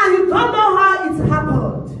 And you don't know how it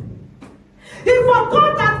happened. He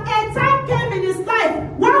forgot that a time came in his life.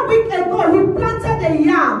 1 week ago, he planted a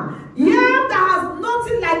yam. Yam that has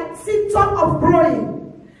nothing like symptom of growing.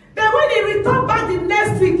 But when he returned back the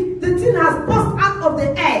next week, the thing has burst out of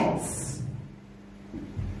the eggs.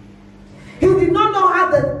 He did not know how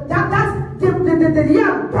the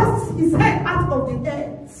yam burst his head out of the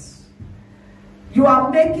eggs. You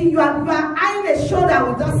are eyeing a shoulder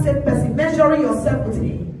with that same person, measuring yourself with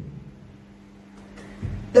him.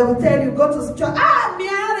 They will tell you, go to church. Me, I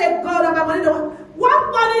had God of my money.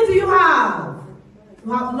 What money do you have?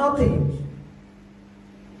 You have nothing.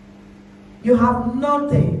 You have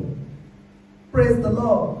nothing. Praise the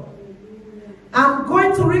Lord. I'm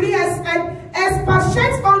going to really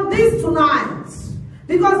expatiate on this tonight,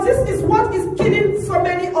 because this is what is killing so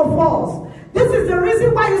many of us. This is the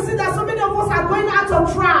reason why you see that so many of us are going out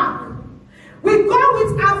of track. We go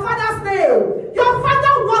with our father's name. Your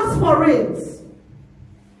father works for it.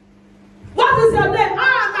 What is your name?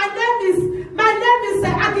 My name is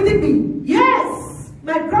Agidibi. Yes,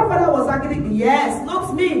 my grandfather was Agidibi. Yes,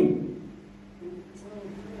 not me.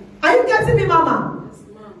 Are you getting me, Mama?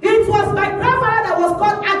 It was my grandfather that was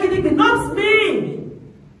called Agidibi, not me.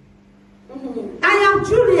 I am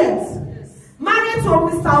Juliet. My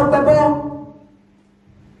Mr. Ogbebor.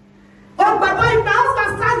 Ogbebor, if my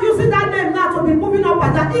husband starts using that name now to be moving up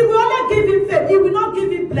and down, he will only give him faith. He will not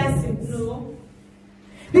give him blessings. No.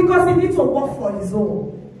 Because he needs to work for his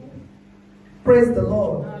own. Praise the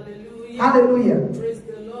Lord. Hallelujah. Hallelujah. Praise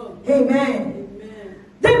the Lord. Amen. Amen.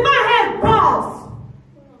 The man had balls.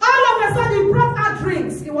 All of a sudden he brought out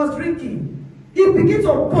drinks. He was drinking. He began to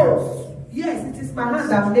boast. Yes, it is my hand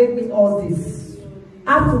that made me all this.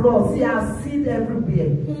 After all, see, I've seen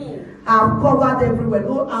everywhere. I've covered everywhere.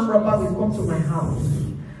 No armed robber will come to my house.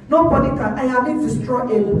 Nobody can. I am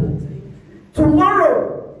indestructible.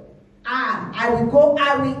 Tomorrow, I will go.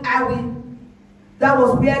 I will. That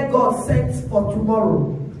was where God sent for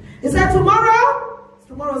tomorrow. He said, tomorrow?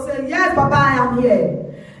 Tomorrow said, yes, Baba, I am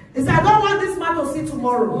here. He said, I don't want this man to see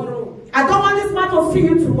tomorrow. I don't want this man to see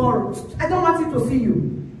you tomorrow. I don't want him to see you.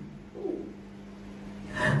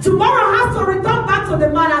 Tomorrow has to return back to the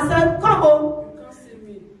man and say, come on. You can't see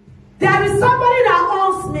me. There is somebody that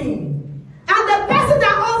owns me. And the person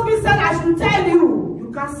that owns me said, I should tell you,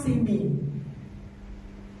 you can't see me.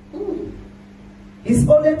 It's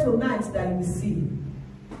only tonight that you see.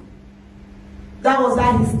 That was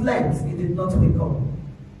how he slept. He did not wake up.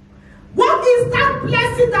 What is that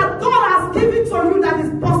blessing that God has given to you that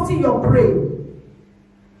is busting your brain?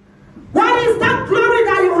 What is that glory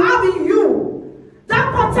that you have in you?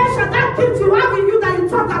 That potential, that gift you have in you that you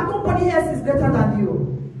thought that nobody else is greater than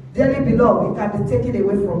you? Dearly beloved, it can be taken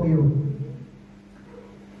away from you.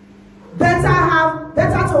 Better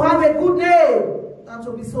to have a good name than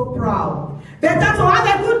to be so proud. Better to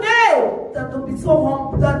have a good name than to be so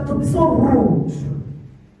humble, than to be so rude.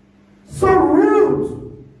 So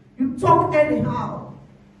rude. You talk anyhow.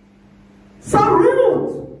 So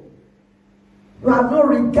rude. You have no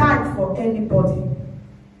regard for anybody.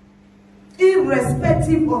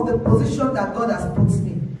 Irrespective of the position that God has put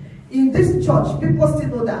me. In this church, people still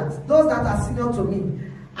know that. Those that are senior to me,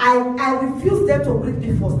 I refuse them to greet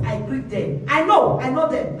me first. I greet them. I know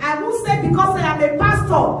them. I won't say because I am a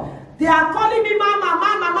pastor, they are calling me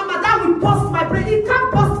mama. That will burst my brain. It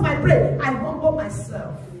can't burst my brain. I humble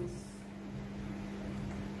myself.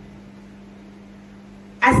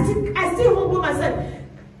 I still humble myself.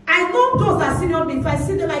 I know those that are senior me. If I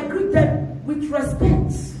see them, I greet them with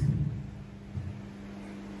respect.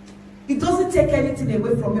 It doesn't take anything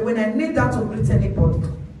away from me when I need that to greet anybody.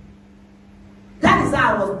 That is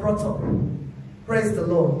how I was brought up. Praise the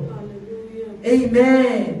Lord. Hallelujah.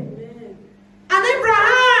 Amen. Amen. And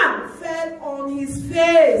Abraham fell on his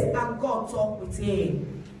face and God talked with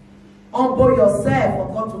him. Humble yourself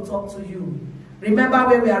for God to talk to you. Remember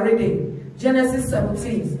where we are reading? Genesis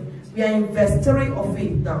 17. We are in verse 3 of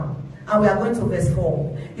it now. And we are going to verse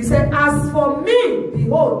 4. He said, as for me,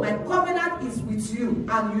 behold, my covenant is with you,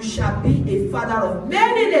 and you shall be a father of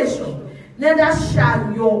many nations. Neither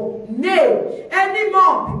shall your name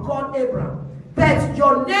anymore be called Abraham, but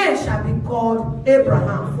your name shall be called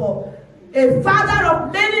Abraham. For a father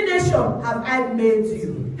of many nations have I made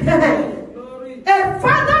you. A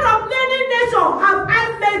father of many nations have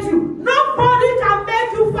I made you. Nobody can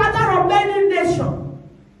make you father of many nations.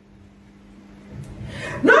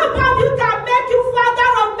 Nobody can make you father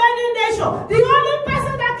of many nations. The only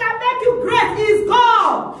person that can make you great is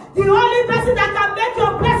God. The only person that can make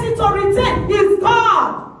your blessing to return is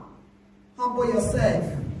God. Humble yourself.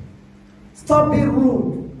 Stop being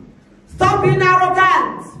rude. Stop being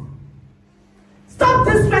arrogant. Stop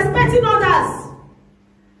disrespecting others.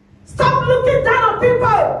 Stop looking down on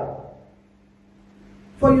people.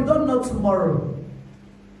 For you don't know tomorrow.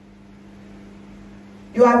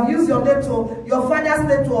 You have used your name to, your father's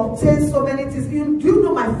name to obtain so many things. Do you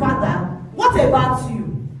know my father? What about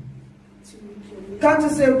you? Can't you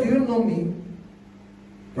say, do you know me?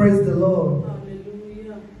 Praise the Lord.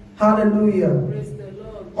 Hallelujah. Hallelujah. Praise the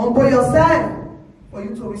Lord. Humble yourself for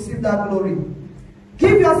you to receive that glory.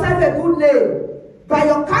 Give yourself a good name. By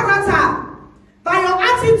your character, by your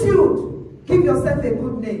attitude, give yourself a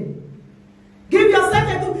good name. Give yourself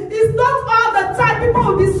a good. It's not all the time people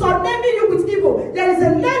will be surnaming you with evil. There is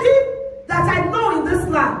a lady that I know in this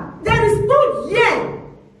land. There is no year,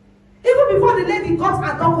 even before the lady got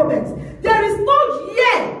her documents, there is no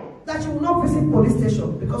year that she will not visit police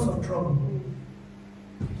station because of trouble.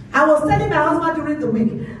 I was telling my husband during the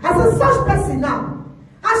week, as a such person now,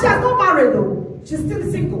 and she has not married though, she's still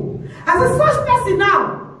single. As a such person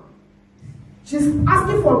now, she's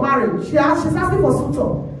asking for marriage. She's asking for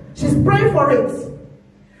suitor. She's praying for it.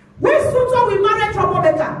 Which suitor will marry a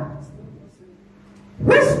troublemaker?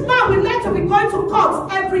 Which man will like to be going to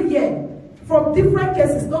court every year from different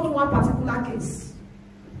cases, not one particular case?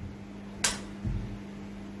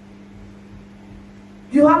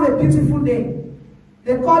 You have a beautiful name.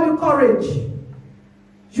 They call you courage.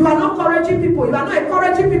 You are not encouraging people. You are not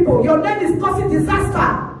encouraging people. Your name is causing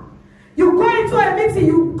disaster. You go into a meeting,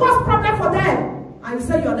 you cause problem for them, and you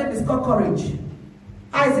say your name is called courage.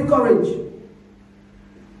 How is it courage?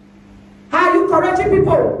 How are you encouraging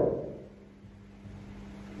people?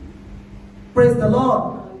 Praise the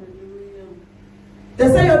Lord. They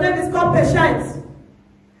say your name is called patience.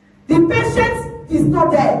 The patience is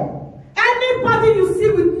not there. Anybody you see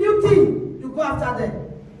with new thing, you go after them.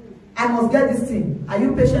 I must get this thing. Are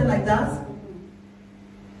you patient like that?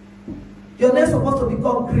 Your name is supposed to be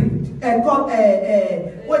called greed.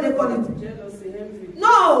 What they call it? Jealousy, envy.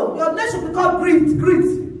 No, your name should be called greed. Greed.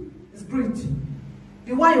 It's greed.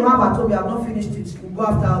 The one you have at home, you have not finished it. You go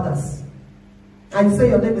after others. And you say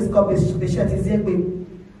your name is called patient. It's Zegbe.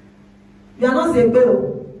 You are not Zegbe.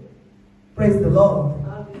 Praise the Lord.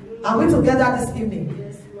 Are we together this evening?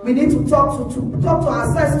 Yes, we need to talk to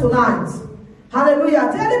ourselves tonight. Hallelujah.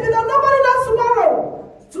 Tell him, nobody knows tomorrow.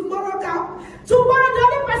 Tomorrow, the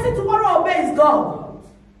only person tomorrow obeys God.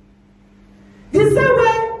 The same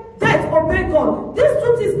way death obey God. These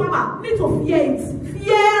two things, Mama, need to fear it.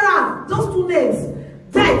 Fear her. Those two names.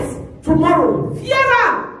 Death, tomorrow. Fear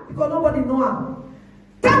her. Because nobody knows her.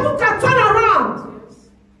 Devil can turn around.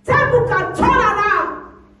 Devil can turn around.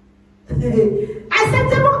 I said,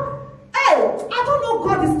 devil, hey, I don't know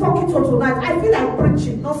God is talking to tonight. I feel like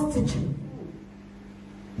preaching, not teaching.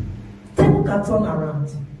 Devil can turn around.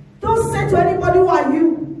 Don't say to anybody, who are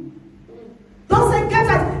you? Don't say, get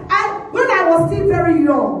out. When I was still very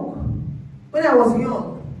young,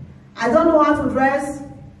 I don't know how to dress.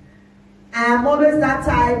 I am always that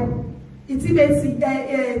type.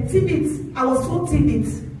 Timid. I was so timid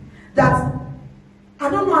that I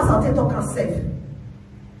don't know how to talk myself.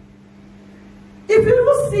 If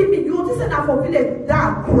you see me, you will say that for village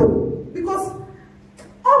that grow. Because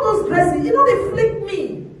all those dresses, you know, they flick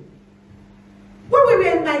me. When we were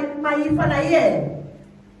in my infant year,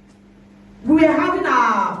 we were having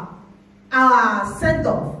our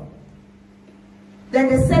send-off. Then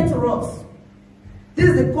they said to us, this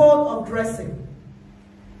is the code of dressing.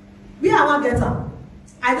 We are one getter.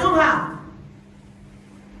 I don't have.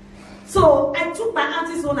 So I took my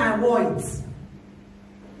auntie's own and wore it.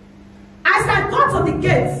 As I got to the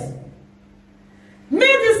gate, me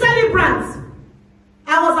the celebrant,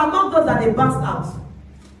 I was among those that they bounced out.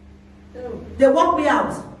 They walked me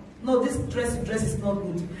out. No, this dress is not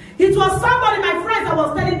good. It was somebody, my friends, that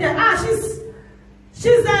was telling them,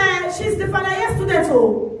 she's the final year student,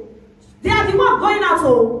 oh. They are the one going out,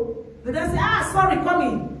 oh. But they say, sorry, come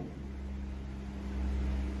in.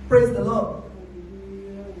 Praise the Lord.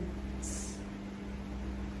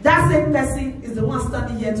 That same person is the one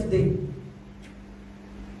standing here today.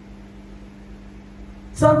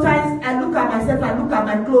 Sometimes I look at myself, I look at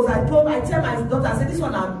my clothes, I tell my daughter, I say, this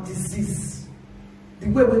one are disease. The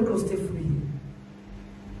way we clothes stay free.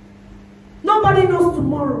 Nobody knows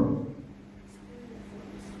tomorrow.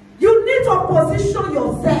 You need to position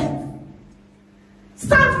yourself.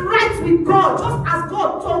 Stand right with God, just as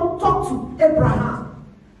God talked to Abraham.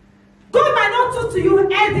 God might not talk to you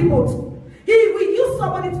edible. He will use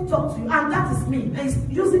somebody to talk to you, and that is me. And he's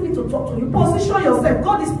using me to talk to you. Position yourself.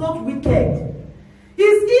 God is not wicked.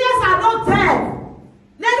 His ears are not dead,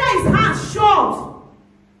 neither his hands short.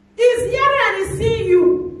 He's hearing and he's seeing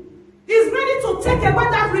you. He's ready to take away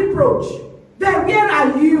that reproach. Then where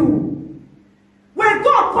are you? When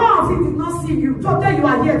God comes, he did not see you. Today you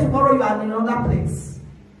are here, tomorrow you are in another place.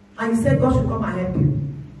 And you said God should come and help you.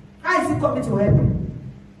 How is he coming to help you?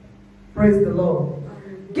 Praise the Lord.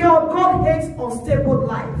 God hates unstable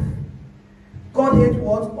life. God hates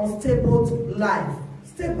what? Unstable life.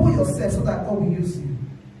 Stable yourself so that God will use you.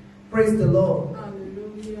 Praise the Lord.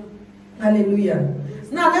 Hallelujah. Hallelujah.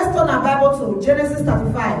 Now let's turn our Bible to Genesis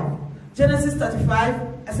 35. Genesis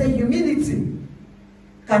 35. I say humility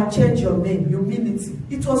can change your name. Humility.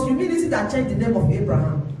 It was humility that changed the name of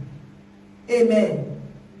Abraham. Amen.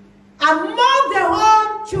 Among the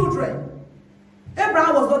whole children,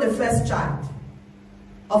 Abraham was not the first child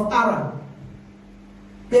of Aaron.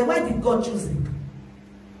 Then why did God choose him?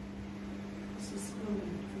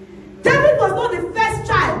 David was not the first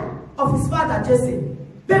child of his father Jesse.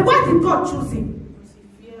 But why did God choose him?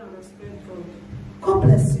 God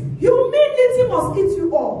bless you. Humility must eat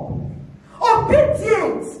you up.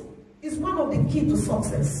 Obedience is one of the keys to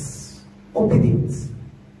success. Obedience.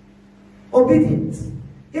 Obedience.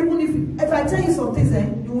 Even if I tell you some things,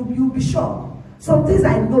 you'll be shocked. Some things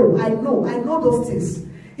I know those things.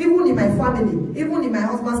 Even in my family, even in my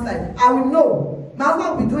husband's life, I will know. My husband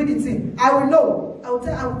will be doing the thing. I will know. I will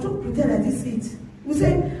just pretend I didn't see it. We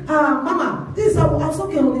say, Mama, this is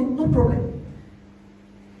okay, honey, no problem.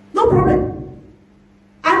 problem.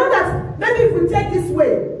 I know that maybe if we take this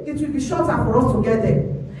way, it will be shorter for us to get there.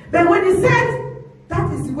 But when he said,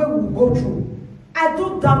 that is the way we will go through, I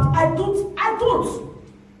don't doubt. I don't.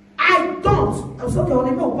 I'm so okay,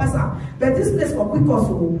 only no pastor. But this place for quick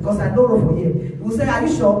also, because I know for here. He will say, are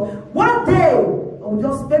you sure? One day, or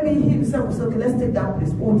just maybe he himself will say, okay, let's take that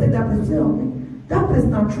place. We'll take that place. We'll say, okay, that place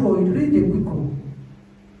not true. You read the quick.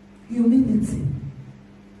 Humility.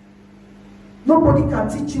 Nobody can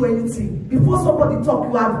teach you anything. Before somebody talk,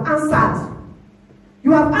 you have answered.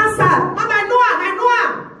 You have answered. Mama, I know her.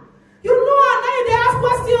 You know her, now they ask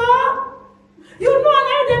questions. You know her,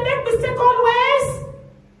 now they make mistake always.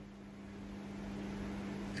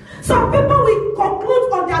 Some people will conclude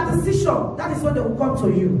on their decision. That is when they will come to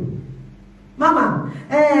you. Mama,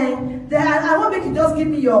 I want to make you just give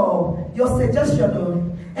me your suggestion.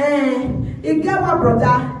 It get one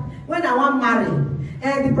brother when I want marry.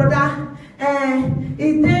 The brother,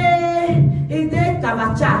 he dey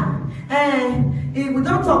Kabacha. We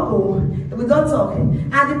don't talk.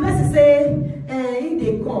 And the person say, he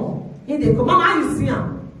dey come. Mama, how you see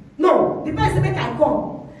him? No, the person make I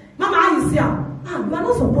come. Mama, how you see him? You are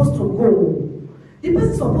not supposed to go. The person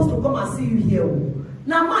is supposed to come and see you here.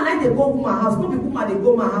 Now, man, they go to my house. No be woman, they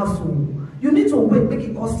go to my house. You need to wait, make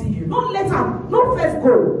it come see you. Not let her, not first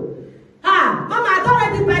go. Mama, I don't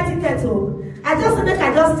already buy ticket. I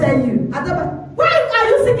just tell you. Why are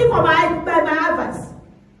you seeking for my advice?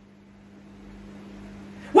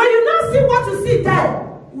 When you now see what you see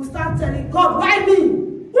there, you start telling God, why me?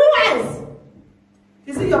 Who else?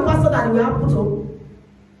 Is it your pastor that will happen to?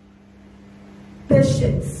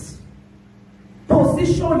 Patience.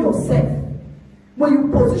 Position yourself. When you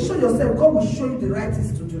position yourself, God will show you the right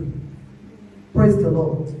things to do. Praise the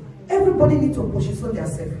Lord. Everybody needs to position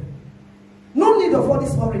themselves. No need of all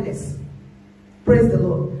this holiness. Praise the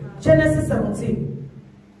Lord. Genesis 17.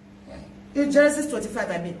 In Genesis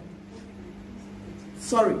 25, I mean.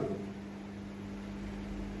 Sorry.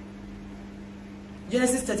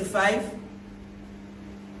 Genesis 35.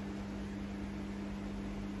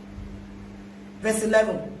 Verse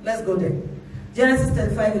 11. Let's go there. Genesis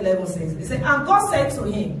 35:11 says, it says, and God said to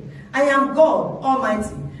him, I am God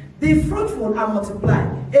Almighty. Be fruitful and multiply.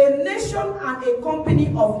 A nation and a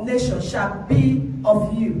company of nations shall be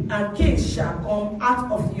of you, and kings shall come out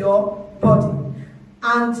of your body.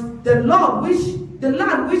 And the land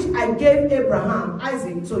which I gave Abraham,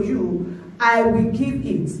 Isaac, to you, I will give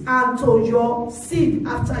it, and to your seed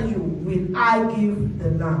after you will I give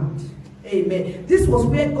the land. Amen. This was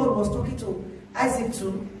where God was talking to Isaac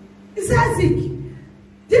too. He said, Isaac,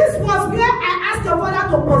 this was where I asked your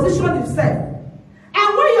father to position himself.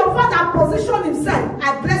 And when your father positioned himself,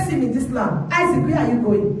 I bless him in this land. Isaac, where are you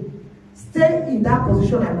going? Stay in that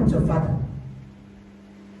position I put your father.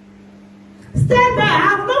 Stay there. I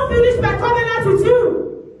have not finished my covenant with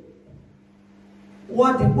you.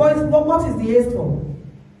 What is the haste for?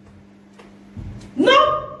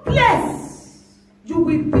 No place you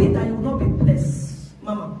will be that you will not be blessed.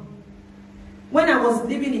 Mama, when I was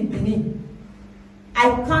living in Benin, I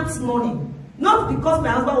count money. Not because my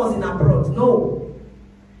husband was in abroad. No.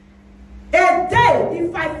 A day,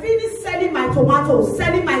 if I finish selling my tomatoes,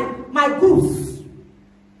 selling my goods,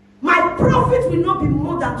 my profit will not be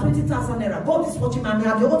more than 20,000 naira. God is watching me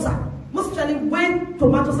at the altar. Most especially when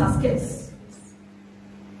tomatoes are scarce.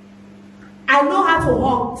 I know how to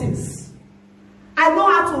hold things. I know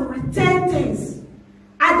how to retain things.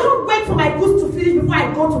 I don't wait for my goods to finish before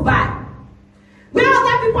I go to buy. Where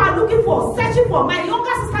other people are looking for, searching for, my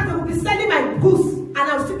younger sister will be selling my goods, and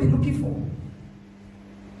I will still be looking for.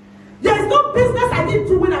 There is no business I didn't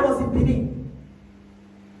do when I was in Benin.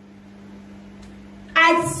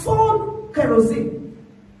 I sold kerosene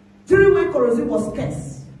during when kerosene was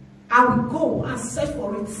scarce. I will go and search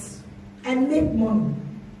for it and make money.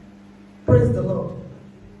 Praise the Lord.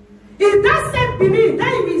 If that same Benin,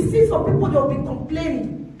 then you will see some people that will be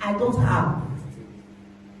complaining, I don't have.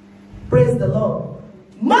 Praise the Lord.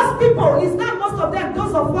 Most people, it's not most of them,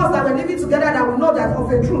 those of us that were living together that will know that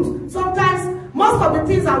of a truth. Sometimes, most of the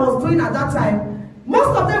things I was doing at that time,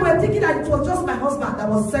 most of them were thinking that it was just my husband that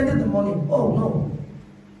was sending the money. Oh no.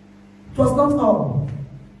 It was not all.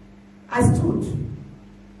 I stood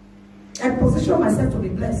and positioned myself to be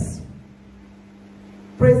blessed.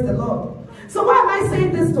 Praise the Lord. So why am I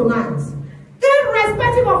saying this tonight?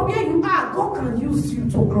 Irrespective of where you are, God can use you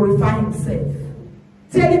to glorify himself.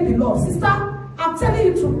 Dearly beloved, sister, I'm telling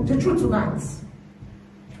you the truth tonight.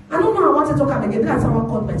 I don't know how I want to talk again. That's how I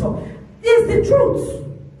called my talk. It's the truth.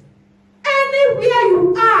 Anywhere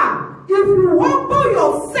you are, if you humble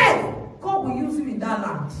yourself, God will use you in that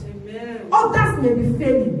land. Amen. Others may be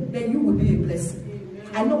failing, then you will be a blessing. Amen.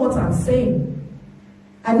 I know what I'm saying.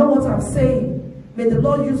 I know what I'm saying. May the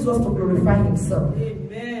Lord use us to glorify himself.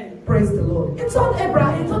 Amen. Praise the Lord. He told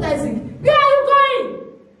Abraham, he told Isaac, where are you going?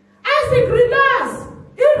 Isaac, relax.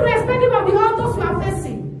 Irrespective of the altars you are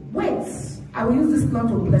facing. Wait. I will use this plan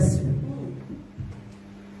to bless you.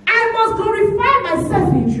 I must glorify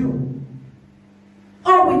myself in you.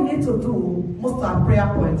 All we need to do, most of our prayer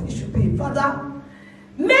points, it should be, Father,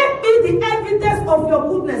 make me the evidence of your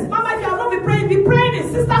goodness. Mama, if you have not been praying, be praying it.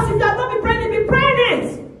 Sisters, if you have not been praying, be praying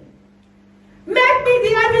it. Make me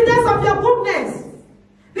the evidence of your goodness.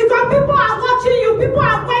 Because people are watching you. People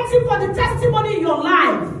are waiting for the testimony in your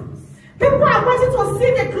life. People are waiting to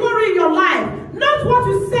see the glory in your life. Not what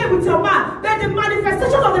you say with your mouth, but the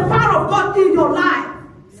manifestation of the power of God in your life.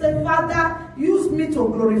 Say, Father, use me to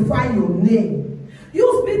glorify your name.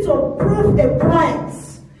 Use me to prove a point.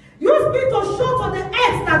 Use me to show to the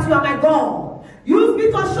earth that you are my God. Use me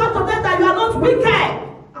to show to them that you are not wicked.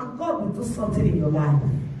 And God will do something in your life.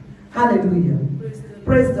 Hallelujah.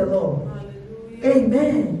 Praise the Lord. Amen.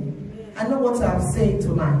 Amen. I know what I'm saying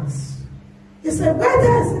tonight. He said, where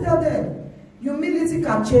there is it there? Humility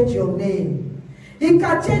can change your name. It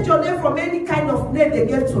can change your name from any kind of name they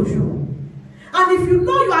gave to you. And if you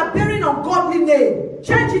know you are bearing ungodly name,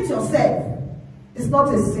 change it yourself. It's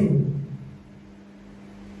not a sin.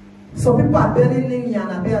 Some people are bearing name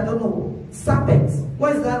and I don't know. Serpent.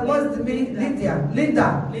 What is that? What is the meaning?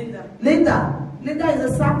 Linda is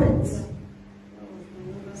a serpent.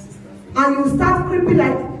 And you start creeping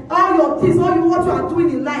like all your things, what you are doing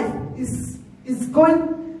in life is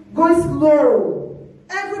going slow.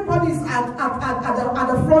 Everybody is at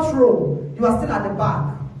the front row. You are still at the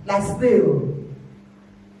back, like snail.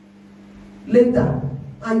 Linda.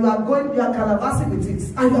 And you are canvassing with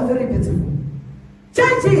it. And you are very beautiful.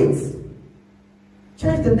 Change it.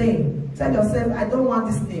 Change the name. Tell yourself, I don't want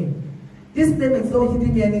this name. This name is not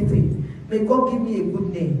giving me anything. May God give me a good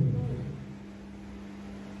name.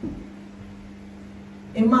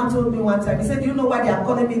 A man told me one time, he said, do you know why they are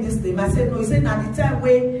calling me this name? I said, no. He said, now the time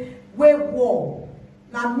where war.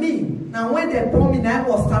 Now me. Now when they bomb me, now I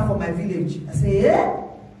was start for my village. I say, yeah.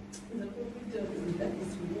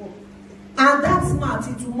 And that's smart.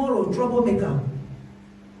 Tomorrow, troublemaker.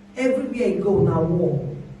 Everywhere you go now, war.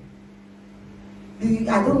 I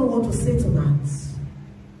don't know what to say tonight.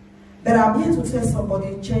 But I'm here to tell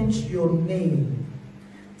somebody, change your name.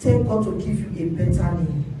 Tell God to give you a better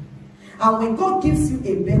name. And when God gives you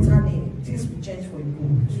a better name, things will change for you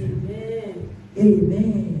good. Amen.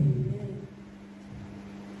 Amen.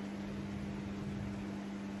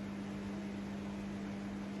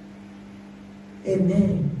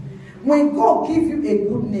 Amen. When God gives you a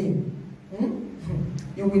good name,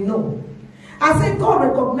 you will know. I said God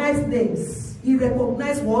recognizes names. He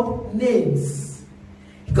recognizes what? Names.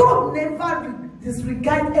 God never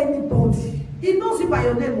disregards anybody. He knows you by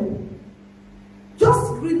your name.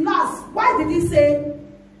 Just relax. Why did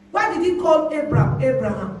he call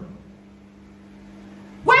Abraham?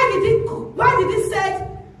 Why did he say,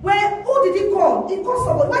 well, who did he call? He called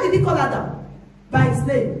somebody. Why did he call Adam? By his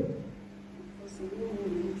name.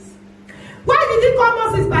 Why did he call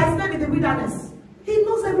Moses by his name in the wilderness? He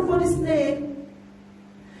knows everybody's name.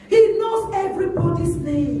 He knows everybody's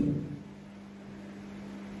name.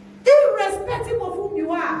 Irrespective of whom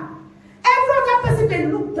you are. Every other person may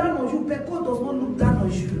look down on you, but God does not look down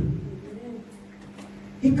on you.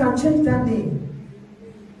 He can change that name.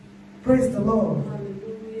 Praise the Lord.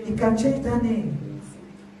 He can change that name.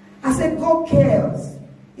 I said God cares.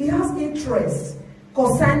 He has interest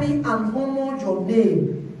concerning and honor your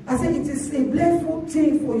name. I said it is a blessed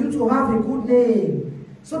thing for you to have a good name,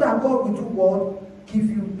 so that God will do what? Give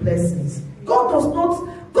you blessings. God does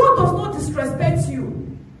not disrespect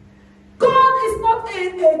you. God is not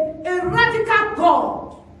a radical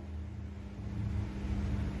God.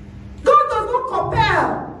 God does not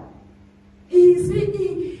compare.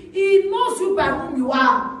 He knows you by whom you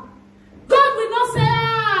are. God will not say,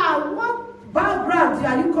 what background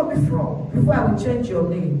are you coming from before I will change your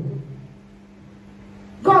name.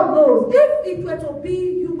 God knows. If it were to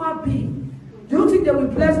be human being, do you think they will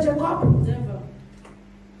bless Jacob? Never.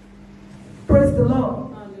 Praise the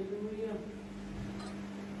Lord. Hallelujah.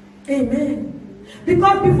 Amen.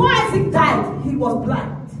 Because before Isaac died, he was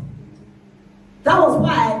blind. That was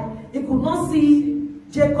why he could not see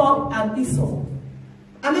Jacob and Esau.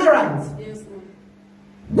 Am I right? Yes, ma'am.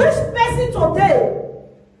 Which person today,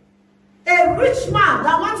 a rich man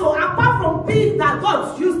that wants to, apart from being that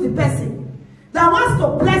God used the person, that wants to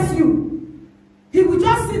bless you, he will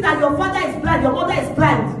just see that your father is blind, your mother is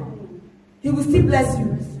blind. He will still bless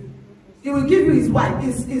you. He will give you his wife,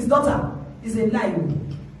 his daughter. Is a lie.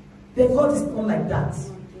 But God is not like that.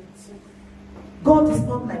 God is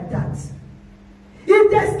not like that.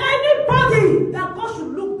 If there's anybody that God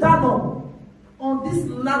should look down on this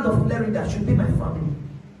land of Florida, should be my family.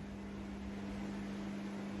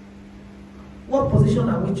 What position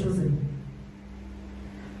are we choosing?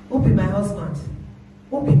 Who be my husband?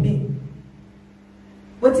 Who be me?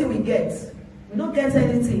 What do we get? We don't get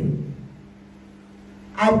anything.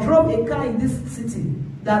 I drove a car in this city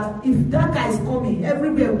that if that car is coming,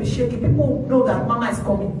 everywhere will be shaking. People know that Mama is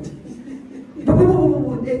coming.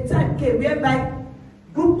 A time came whereby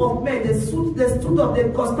group of men, they stood up, they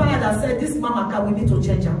conspired and said, this Mama car, we need to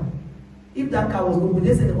change her. If that car was good, would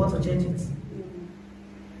they say they want to change it?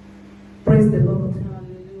 Praise the Lord.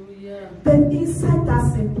 Hallelujah. But inside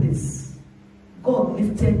that same place, God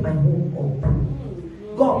lifted my home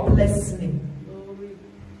up. God bless me.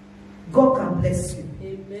 God can bless you.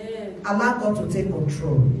 Amen. Allow God to take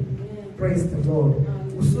control. Amen. Praise the Lord.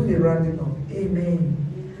 We'll soon be rounding up. Amen.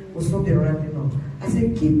 We'll soon be rounding up. I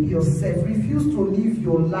say, keep yourself. Refuse to live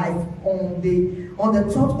your life on the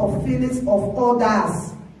thought of feelings of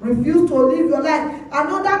others. Refuse to live your life.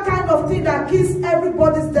 Another kind of thing that kills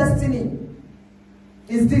everybody's destiny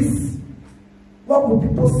is this. What will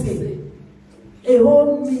people say? A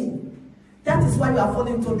whole me. That is why you are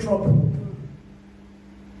falling into trouble.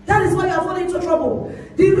 That is why you are falling into trouble.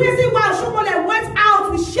 The reason why Shomole went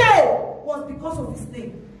out with shame was because of his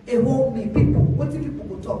name. A whole me. People. What do people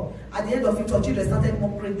go talk? At the end of it, your children started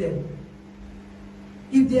mocking them.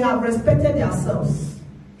 If they have respected themselves,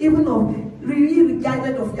 even of really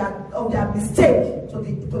regarded of their mistake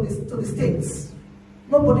to the states,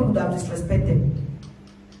 nobody would have disrespected.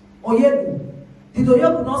 Oyebu. Did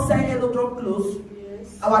Oyebu not say yellow drop clothes?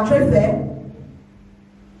 Yes. Our trade fair.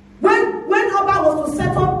 When Oba was to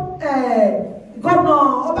set up Governor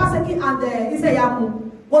Obaseki and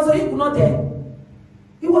Iseyamu, was Oyebu not there?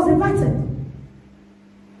 He was invited.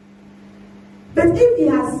 But if he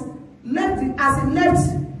has left, as he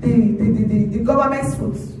left the government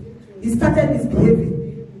suit, he started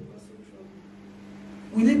misbehaving,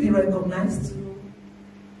 will it be recognized?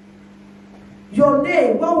 Your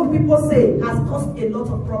name, what will people say, has caused a lot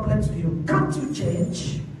of problems to you. Can't you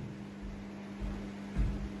change?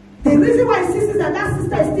 The reason why he sees that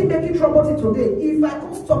sister is still making trouble till today. If I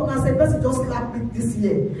can't stop now, say, person just slap me this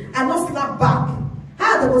year, and not slap back.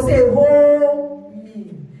 How they will say, a whole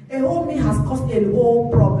me. A whole me has caused a whole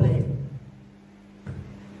problem.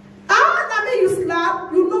 That means you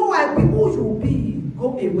slap, you know why people should be.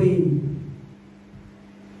 Go away.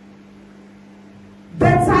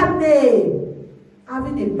 Better name.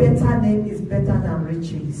 Having a better name is better than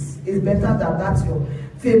riches. It's better than that your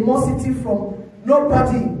famosity from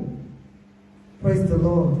nobody. Praise the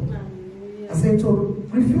Lord. I say to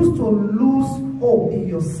refuse to lose hope in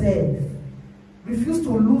yourself. Refuse to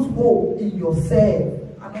lose hope in yourself.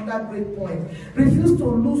 Another great point. Refuse to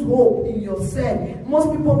lose hope in yourself.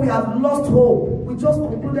 Most people, we have lost hope. We just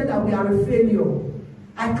concluded that we are a failure.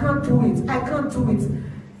 I can't do it. I can't do it.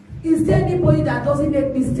 Is there anybody that doesn't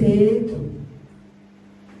make mistake?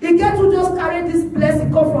 He gets to just carry this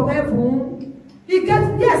blessing come from heaven. He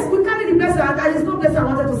gets, yes, we carry the blessing, and there is no blessing I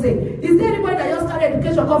wanted to say. Is there anybody that just carry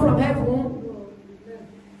education come from heaven?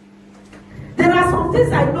 There are some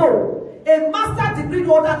things I know. A master degree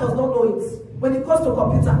holder does not know it when it comes to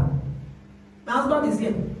computer. My husband is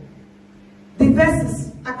here.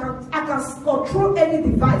 Devices, I can control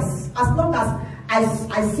any device as long as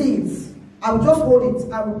I see it. I will just hold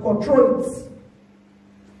it. I will control it.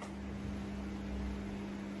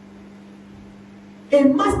 A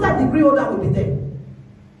master degree holder will be there.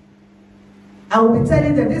 I will be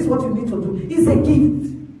telling them this is what you need to do. It's a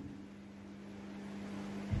gift.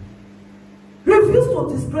 Refuse to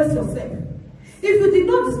disgrace yourself. If you did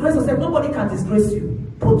not disgrace yourself, nobody can disgrace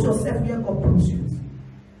you. Put yourself where God puts you.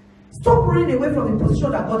 Stop running away from the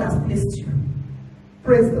position that God has placed you.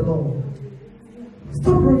 Praise the Lord.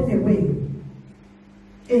 Stop running away.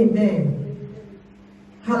 Amen.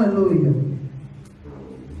 Hallelujah.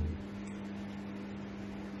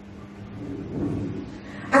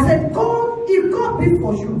 I said, God, if God be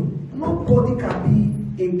for you, nobody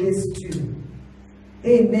can be against you.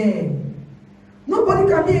 Amen. Nobody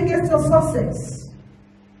can be against your success.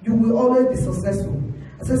 You will always be successful.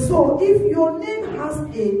 I said, so if your name has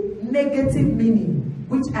a negative meaning,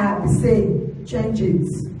 which I have been saying, change it.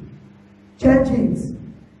 Change it.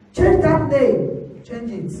 Change that name.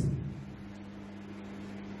 Change it.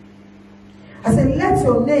 I said, let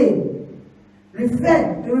your name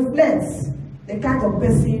reflect the kind of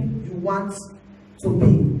person you want to be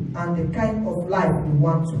and the kind of life you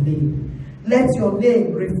want to live. Let your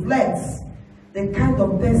name reflect the kind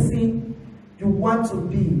of person you want to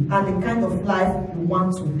be and the kind of life you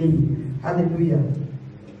want to live. Hallelujah.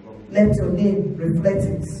 Let your name reflect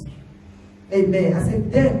it. Amen. I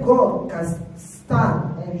said, then God can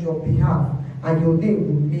stand on your behalf and your name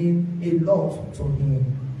will mean a lot to him.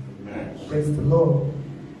 Amen. Praise the Lord.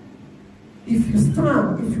 If you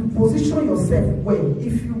stand, if you position yourself well,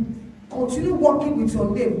 if you continue working with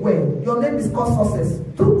your name well, your name is called success.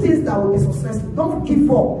 Do things that will be successful. Don't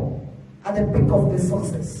give up at the peak of the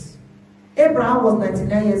success. Abraham was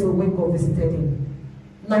 99 years old when God visited him.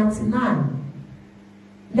 99.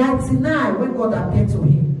 99 when God appeared to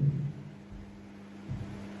him.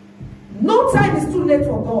 No time is too late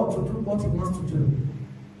for God to do what he wants to do.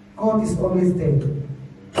 God is always there.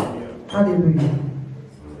 Hallelujah.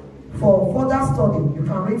 For further study, you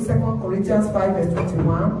can read 2 Corinthians 5 verse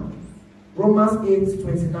 21, Romans 8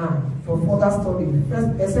 29. For further study,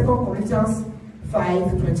 2 Corinthians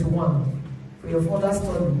 5 21. For your further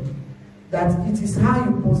study, that it is how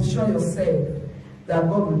you position yourself that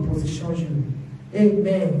God will position you.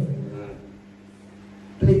 Amen.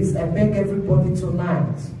 Please, I beg everybody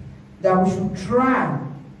tonight that we should try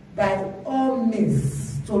by all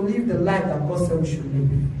means to live the life that God said we should live.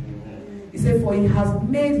 He said, for he has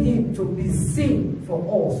made him to be sin for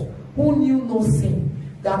us who knew no sin,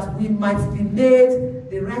 that we might be made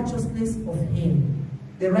the righteousness of him,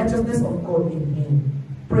 the righteousness of God in him.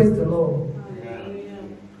 Praise the Lord. Hallelujah.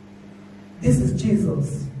 This is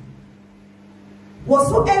Jesus.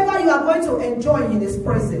 Whatsoever you are going to enjoy in his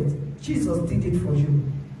presence, Jesus did it for you.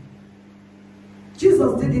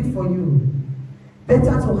 Jesus did it for you.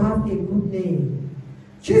 Better to have a good name.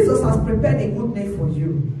 Jesus has prepared a good name for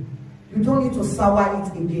you. You don't need to sour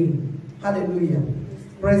it again. Hallelujah.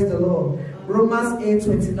 Praise the Lord. Romans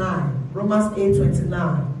 8:29. Romans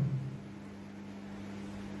 8:29.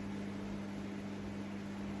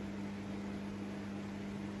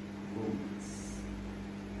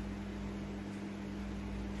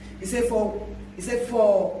 He said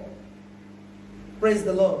for praise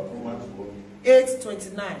the Lord.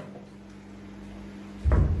 8:29.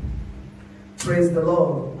 Praise the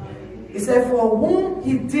Lord. He said, for whom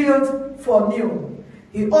he dealt foreknew,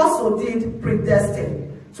 he also did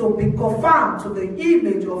predestine to be conformed to the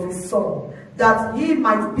image of his son, that he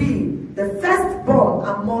might be the firstborn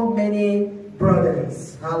among many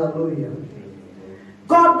brothers. Hallelujah.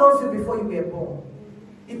 God knows you before you were born.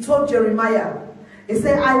 He told Jeremiah, he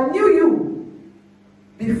said, I knew you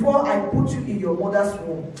before I put you in your mother's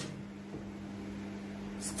womb.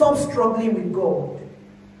 Stop struggling with God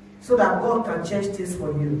so that God can change things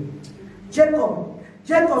for you.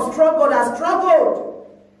 Jacob struggled and struggled.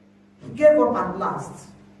 He gave up at last.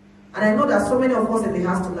 And I know that so many of us in the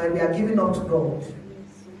house tonight, we are giving up to God.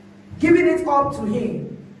 Giving it up to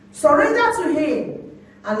him. Surrender to him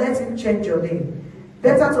and let him change your name.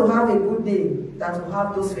 Better to have a good name than to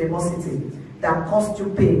have those famosity that cost you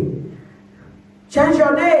pain. Change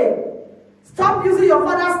your name. Stop using your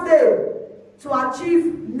father's name to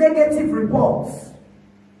achieve negative reports.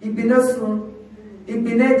 Ik ben no soon, ik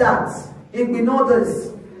ben no that, ik ben no this.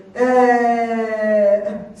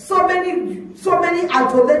 So many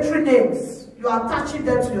idolatry names. You are attaching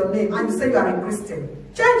them to your name and you say you are a Christian.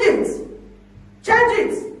 Change it. Change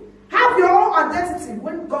it. Have your own identity.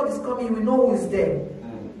 When God is coming, you will know who is there.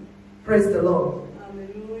 Praise the Lord.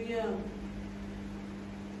 Hallelujah.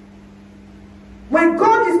 When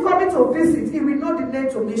God is coming to visit, he will know the name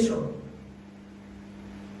to nation.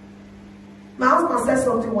 My husband said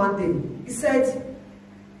something one day. He said,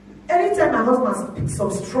 anytime my husband speaks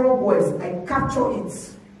some strong words, I capture it.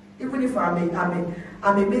 Even if I'm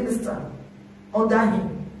a minister under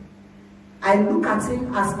him. I look at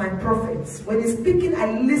him as my prophet. When he's speaking,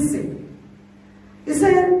 I listen. He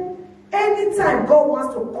said, anytime God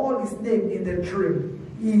wants to call his name in the dream,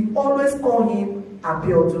 he always call him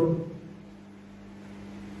Abiodun.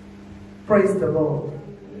 Praise the Lord.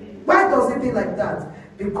 Why does it be like that?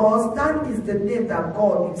 Because that is the name that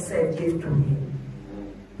God himself gave to him.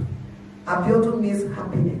 Abiodun means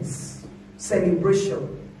happiness,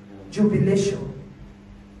 celebration, jubilation.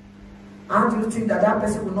 How do you think that that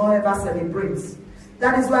person will not ever celebrate?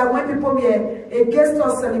 That is why when people were against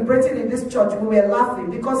us celebrating in this church, we were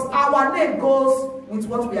laughing because our name goes with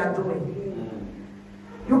what we are doing.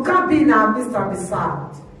 You can't be in our midst and be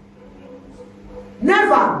sad.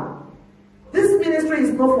 Never. This ministry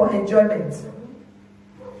is not for enjoyment.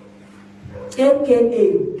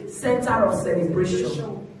 AKA Center of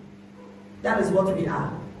Celebration. That is what we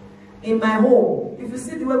are. In my home, if you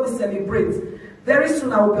see the way we celebrate, very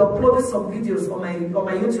soon I will be uploading some videos on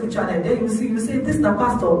my YouTube channel. Then you say, this is not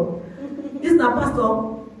pastor. This is not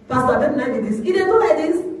pastor. Pastor, I don't like this. He didn't do like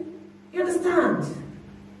this. You understand?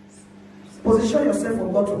 Position yourself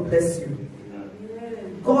for God to bless you.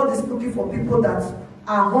 God is looking for people that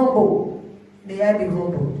are humble. May I be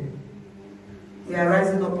humble? We are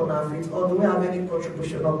rising up on our feet. Or do we have any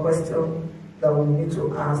contribution or question that we need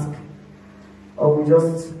to ask? Or we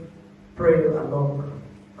just pray along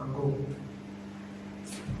and go?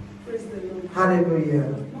 Praise the Lord. Hallelujah.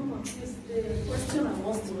 Mama, please, the question I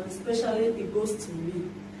want to, especially it goes to me.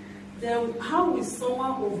 Then how will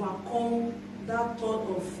someone overcome that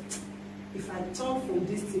thought of, if I turn from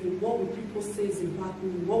this thing, what will people say is about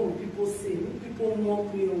me? What will people say? Will people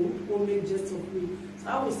mock me, or will people make jest of me? So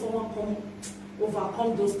how will someone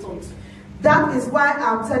overcome those thoughts? That is why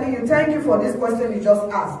I'm telling you, thank you for this question you just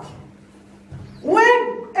asked.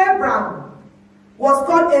 When Abraham was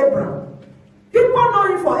called Abraham, people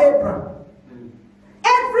know him for Abraham.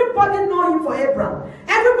 Everybody know him for Abraham.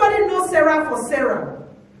 Everybody knows Sarah for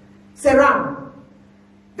Sarah.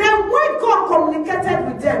 Then when God communicated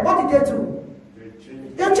with them, what did they do?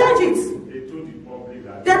 They changed it.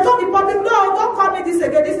 They told the public, no, don't call me this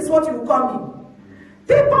again. This is what you will call me.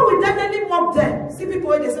 People will definitely mock them. See people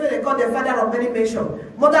when they say they call their father of many nations,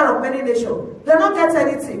 mother of many nations. They don't get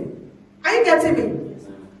anything. Are you getting me?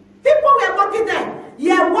 People were mocking them.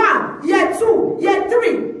 Year 1, year 2, year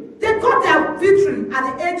 3. They got their victory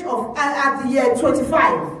at the age of, at the year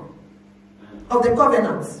 25 of the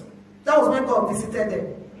covenant. That was when God visited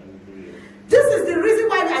them. This is the reason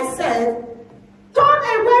why I said, turn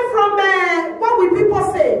away from what will people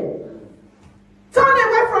say. Turn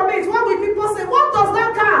away from it. What will people say? What does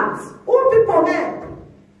that count? Who people help?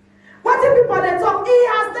 What do people they talk? He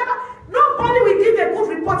has never, nobody will give a good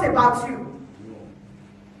report about you.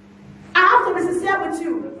 I have to be sincere with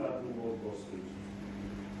you.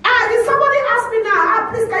 If somebody asks me now,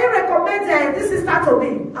 please can you recommend this sister to me?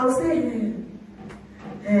 I will say,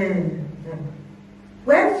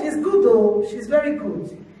 well, she's good though. She's very good.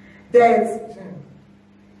 But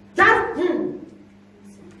that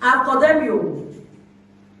I've condemned you.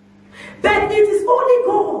 But it is only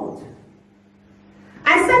God.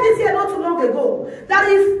 I said this here not too long ago. That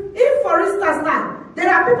if for instance now, there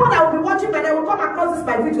are people that will be watching but they will come across this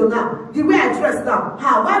my video now. The way I dress now.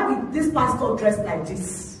 Why will this pastor dress like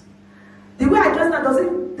this? The way I dress now, does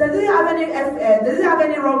it have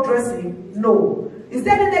any wrong dressing? No. Is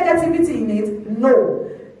there any negativity in it? No.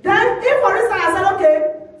 Then if for instance I said,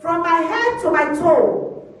 okay, from my head to my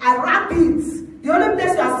toe, I wrap it. The only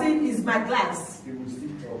place you are seeing is my glass.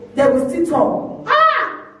 They will still talk.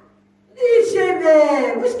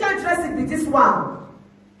 Which kind of dressing be this one?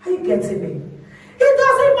 Are you getting me? It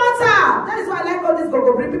doesn't matter. That is why I like all these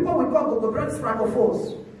Ogbebor. People will call Ogbebor these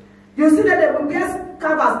francophones. You see that they will wear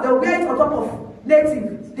canvas, they will wear it on top of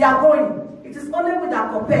native. They are going. It is only with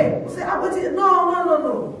that compare. You say,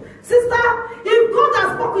 no. Sister, if God has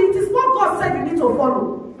spoken, it is what God said you need to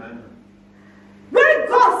follow. When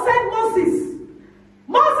God sent Moses,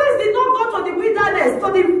 Moses did not go to the wilderness, to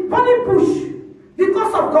the burning bush,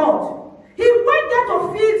 because of God. He went there to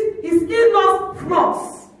feed his in-laws'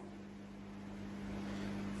 flocks.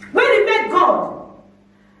 When he met God,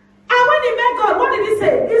 and when he met God, what did he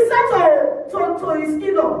say? He said to his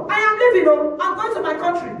in-law, I am leaving, I'm going to my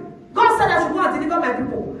country. God said I should go and deliver my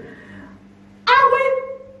people. And when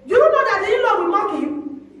you know that the in-law will mock him,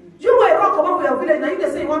 you were wrong about your village, now you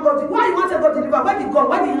can say you want God to, why you want to go deliver? Where did God?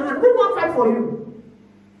 Where did he hand? Who won't fight for you?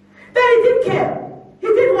 Then he didn't care. He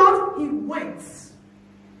did what? He went.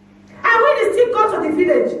 And when he still got to the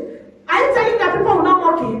village, are you telling that people will not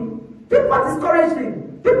mock him? People discouraged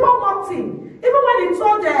him. People mocked him. Even when he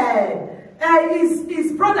told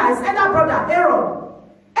his brother, his elder brother,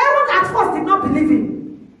 Aaron at first did not believe him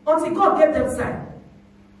until God gave them sign.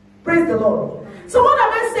 Praise the Lord. So what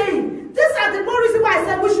am I saying? These are the more reason why I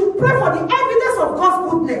said we should pray for the evidence of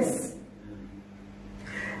God's goodness.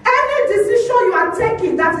 Any decision you are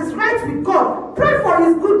taking that is right with God, pray for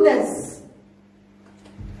his goodness.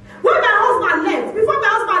 When my husband left, before my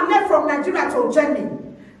husband left from Nigeria to Germany,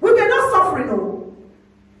 we were not suffering, no.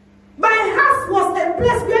 My house was a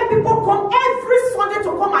place where people come every Sunday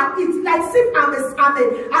to come and eat, like if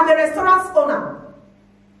I'm a restaurant owner.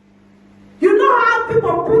 You know how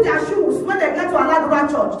people put their shoes when they get to Ogbebor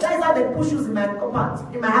church? That is how they put shoes in my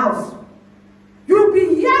compound, in my house. You'll be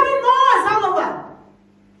hearing noise all over.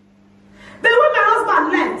 But when my husband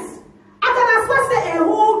left, I can as well say a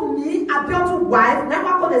whole me, a beautiful wife,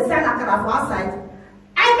 never could they sell for outside.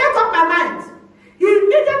 I make up my mind.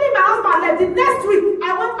 Immediately my husband left. The next week,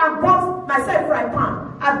 I went and bought myself fry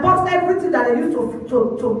pan. I bought everything that I used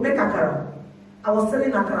to make akara. I was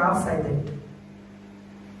selling akara outside there.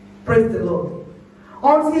 Praise the Lord.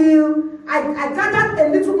 Until I gathered a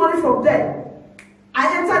little money from there. I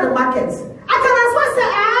entered the market. I can as well say,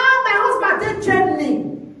 my husband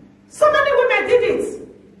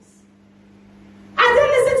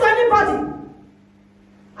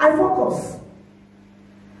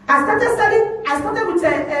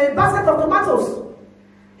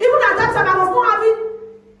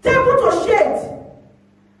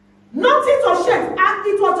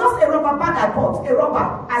pot, a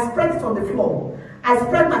rubber. I spread it on the floor. I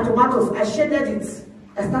spread my tomatoes. I shaded it.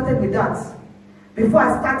 I started with that. Before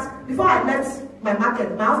I left my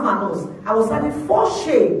market, my husband knows, I was having 4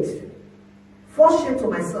 shades to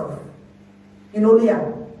myself in Olia.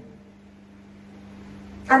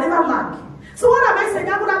 I never lack. So what am I saying?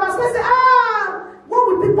 I would have said, what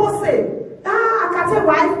will people say? I can't say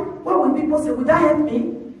why. What will people say? Would that help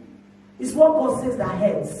me? It's what God says that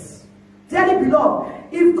helps. Dearly beloved,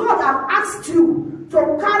 if God has asked you to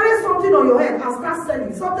carry something on your head and start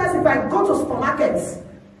selling, sometimes if I go to supermarkets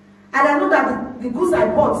and I know that the goods I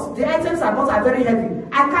bought, the items I bought are very heavy,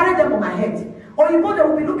 I carry them on my head. Or you know they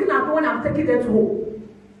will be looking at me when I'm taking them to home.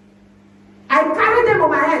 I carry them on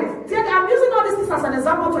my head. I'm using all these things as an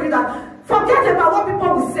example to you that forget about what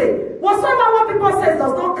people will say. Whatsoever what people say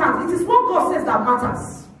does not count. It is what God says that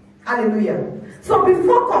matters. Hallelujah. So be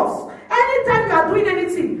focused. Anytime you are doing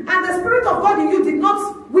anything and the Spirit of God in you did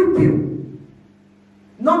not whip you,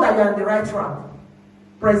 know that you are on the right track.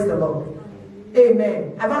 Praise the Lord.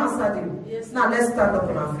 Amen. I've answered you. Yes. Now let's stand up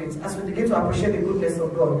on our feet as we begin to appreciate the goodness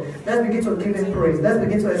of God. Let's begin to give Him praise. Let's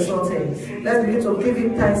begin to exalt Him. Let's begin to give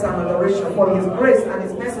Him thanks and adoration for His grace and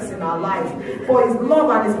His mercies in our life, for His love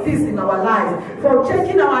and His peace in our life, for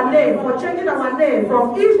changing our name,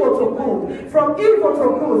 from evil to good, from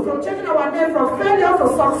changing our name from failure to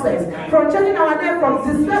success, from changing our name from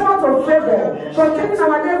disfavor to favor, from changing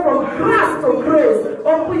our name from grace to grace.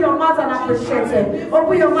 Open your mouth and appreciate Him.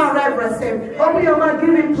 Open your mouth, reverence Him. Open your mouth,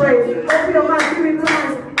 give Him praise. Open your mouth, give Him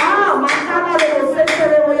thanks.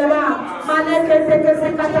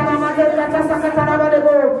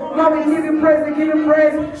 Lord, we give you praise, we give you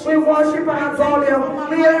praise. We worship and adore you.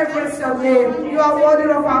 We reverence your name. You are worthy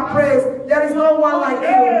of our praise. There is no one like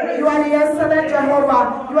you. You are the excellent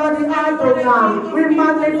Jehovah. You are the Adonai. We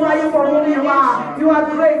magnify you for whom you are. You are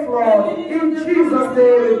great, Lord. In Jesus'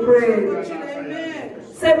 name we pray.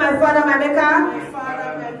 Say, my Father, my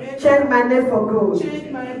Maker, change my name for good.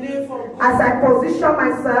 As I position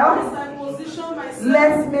myself,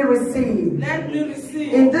 let me receive.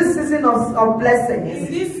 In this season of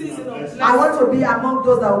blessings, I want to be among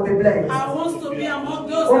those that will be blessed. I want to be among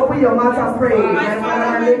those. Open your mouth and pray. My Father,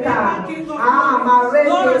 my Maker.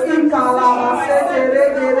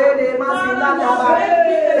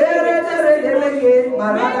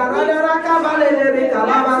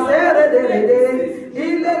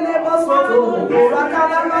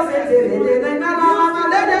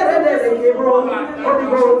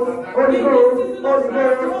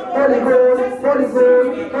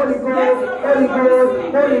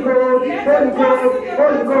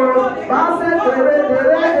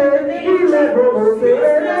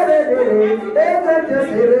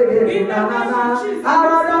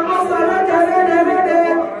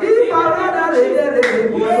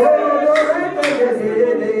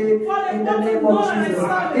 In the name of Jesus.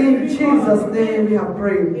 In Jesus' name we have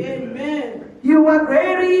prayed. Amen. You are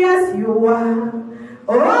great, yes, you are.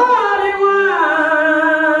 Holy One.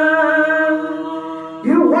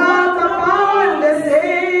 You walk upon the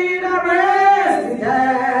sea that rests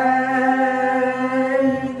there.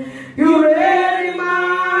 You reign in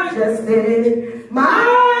majesty,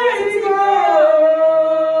 mighty God.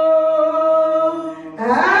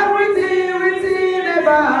 Everything written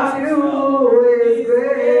about you is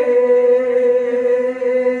great.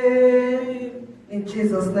 In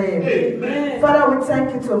Jesus' name. Amen. Father, we thank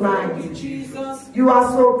you tonight. Thank you, Jesus. You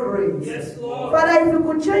are so great. Yes, Lord. Father, if you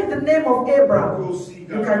could change the name of Abraham,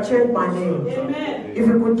 you can change my name. Amen. If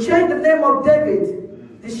you could change the name of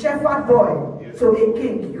David, the shepherd boy, to a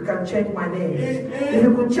king, you can change my name. Amen. If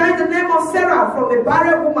you could change the name of Sarah from a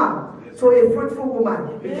barren woman to a fruitful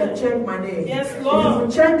woman, you can change my name. Yes, Lord. If you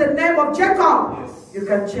could change the name of Jacob, you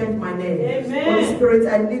can change my name. Amen. Holy Spirit,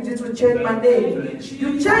 I need you to change my name.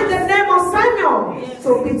 You change the name of Samuel to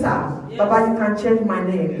Peter. Baba, you can change my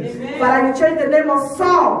name. Amen. Father, you change the name of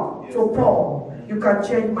Saul to Paul. You can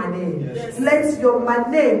change my name. Yes. Let my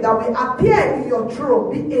name that will appear in your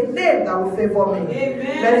throne be a name that will favor me.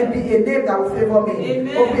 Amen. Let it be a name that will favor me.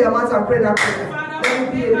 Amen. Open your mouth and pray that prayer. Let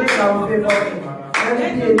it be a name that will favor me. Let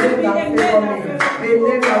it be a name that will favor me. A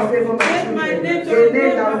name that will favor my children. A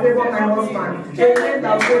name that will favor my husband. A name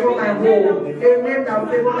that will favor my home. A name that will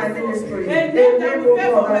favor my ministry. A name, oh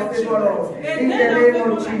God, that will favor us. In the name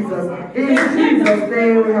of Jesus. In Jesus'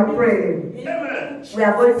 name we have prayed. We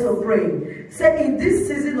are going to pray. Say, in this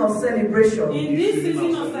season of celebration, In this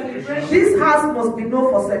season of celebration, this house must be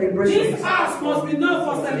known for celebration. this house must be known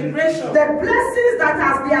for celebration. The blessings that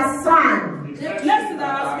has been assigned The blessing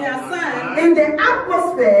that has been assigned in the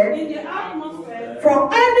atmosphere in the atmosphere for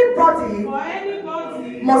anybody for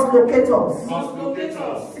anybody must locate us. must locate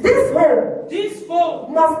us. This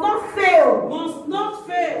home must not fail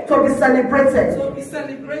to be celebrated.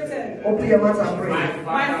 Open your mouth and pray.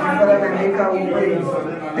 My Father, my Maker, we pray.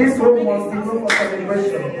 This home must be known for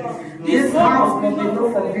celebration. This house must be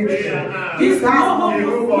known for victory. This house must be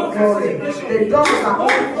known for glory. The doors are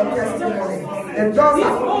open for testimony. The doors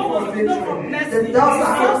are open for victory. The doors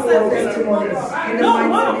are open for testimony. In the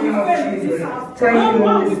mighty name of Jesus. Thank you,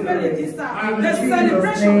 Holy Spirit. In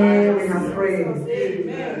Jesus' name we have prayed.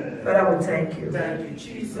 Father, we thank you.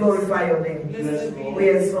 Glorify your name. We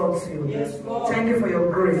exalt you. Thank you for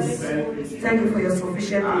your grace. Thank you for your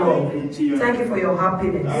sufficient love. Thank you for your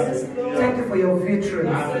happiness. Thank you for your victory.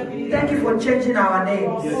 Thank you for changing our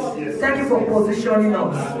names. Thank you for positioning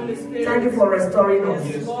us. Thank you for restoring us.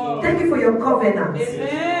 Thank you for your covenant.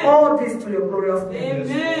 All this to your glorious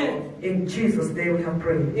name. In Jesus' name we have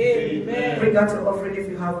prayed. Bring out your offering if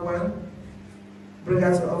you have one. Bring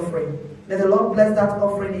out your offering. May the Lord bless that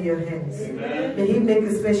offering in your hands. May He make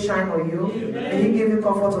His face shine on you. May He give you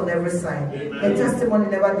comfort on every side. May testimony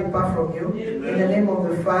never depart from you. In the name of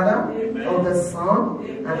the Father, of the Son,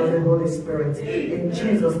 and of the Holy Spirit. In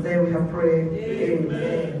Jesus' name we have prayed.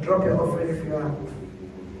 Amen. Drop your offering if you are.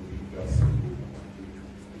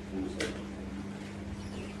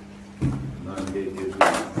 Monday,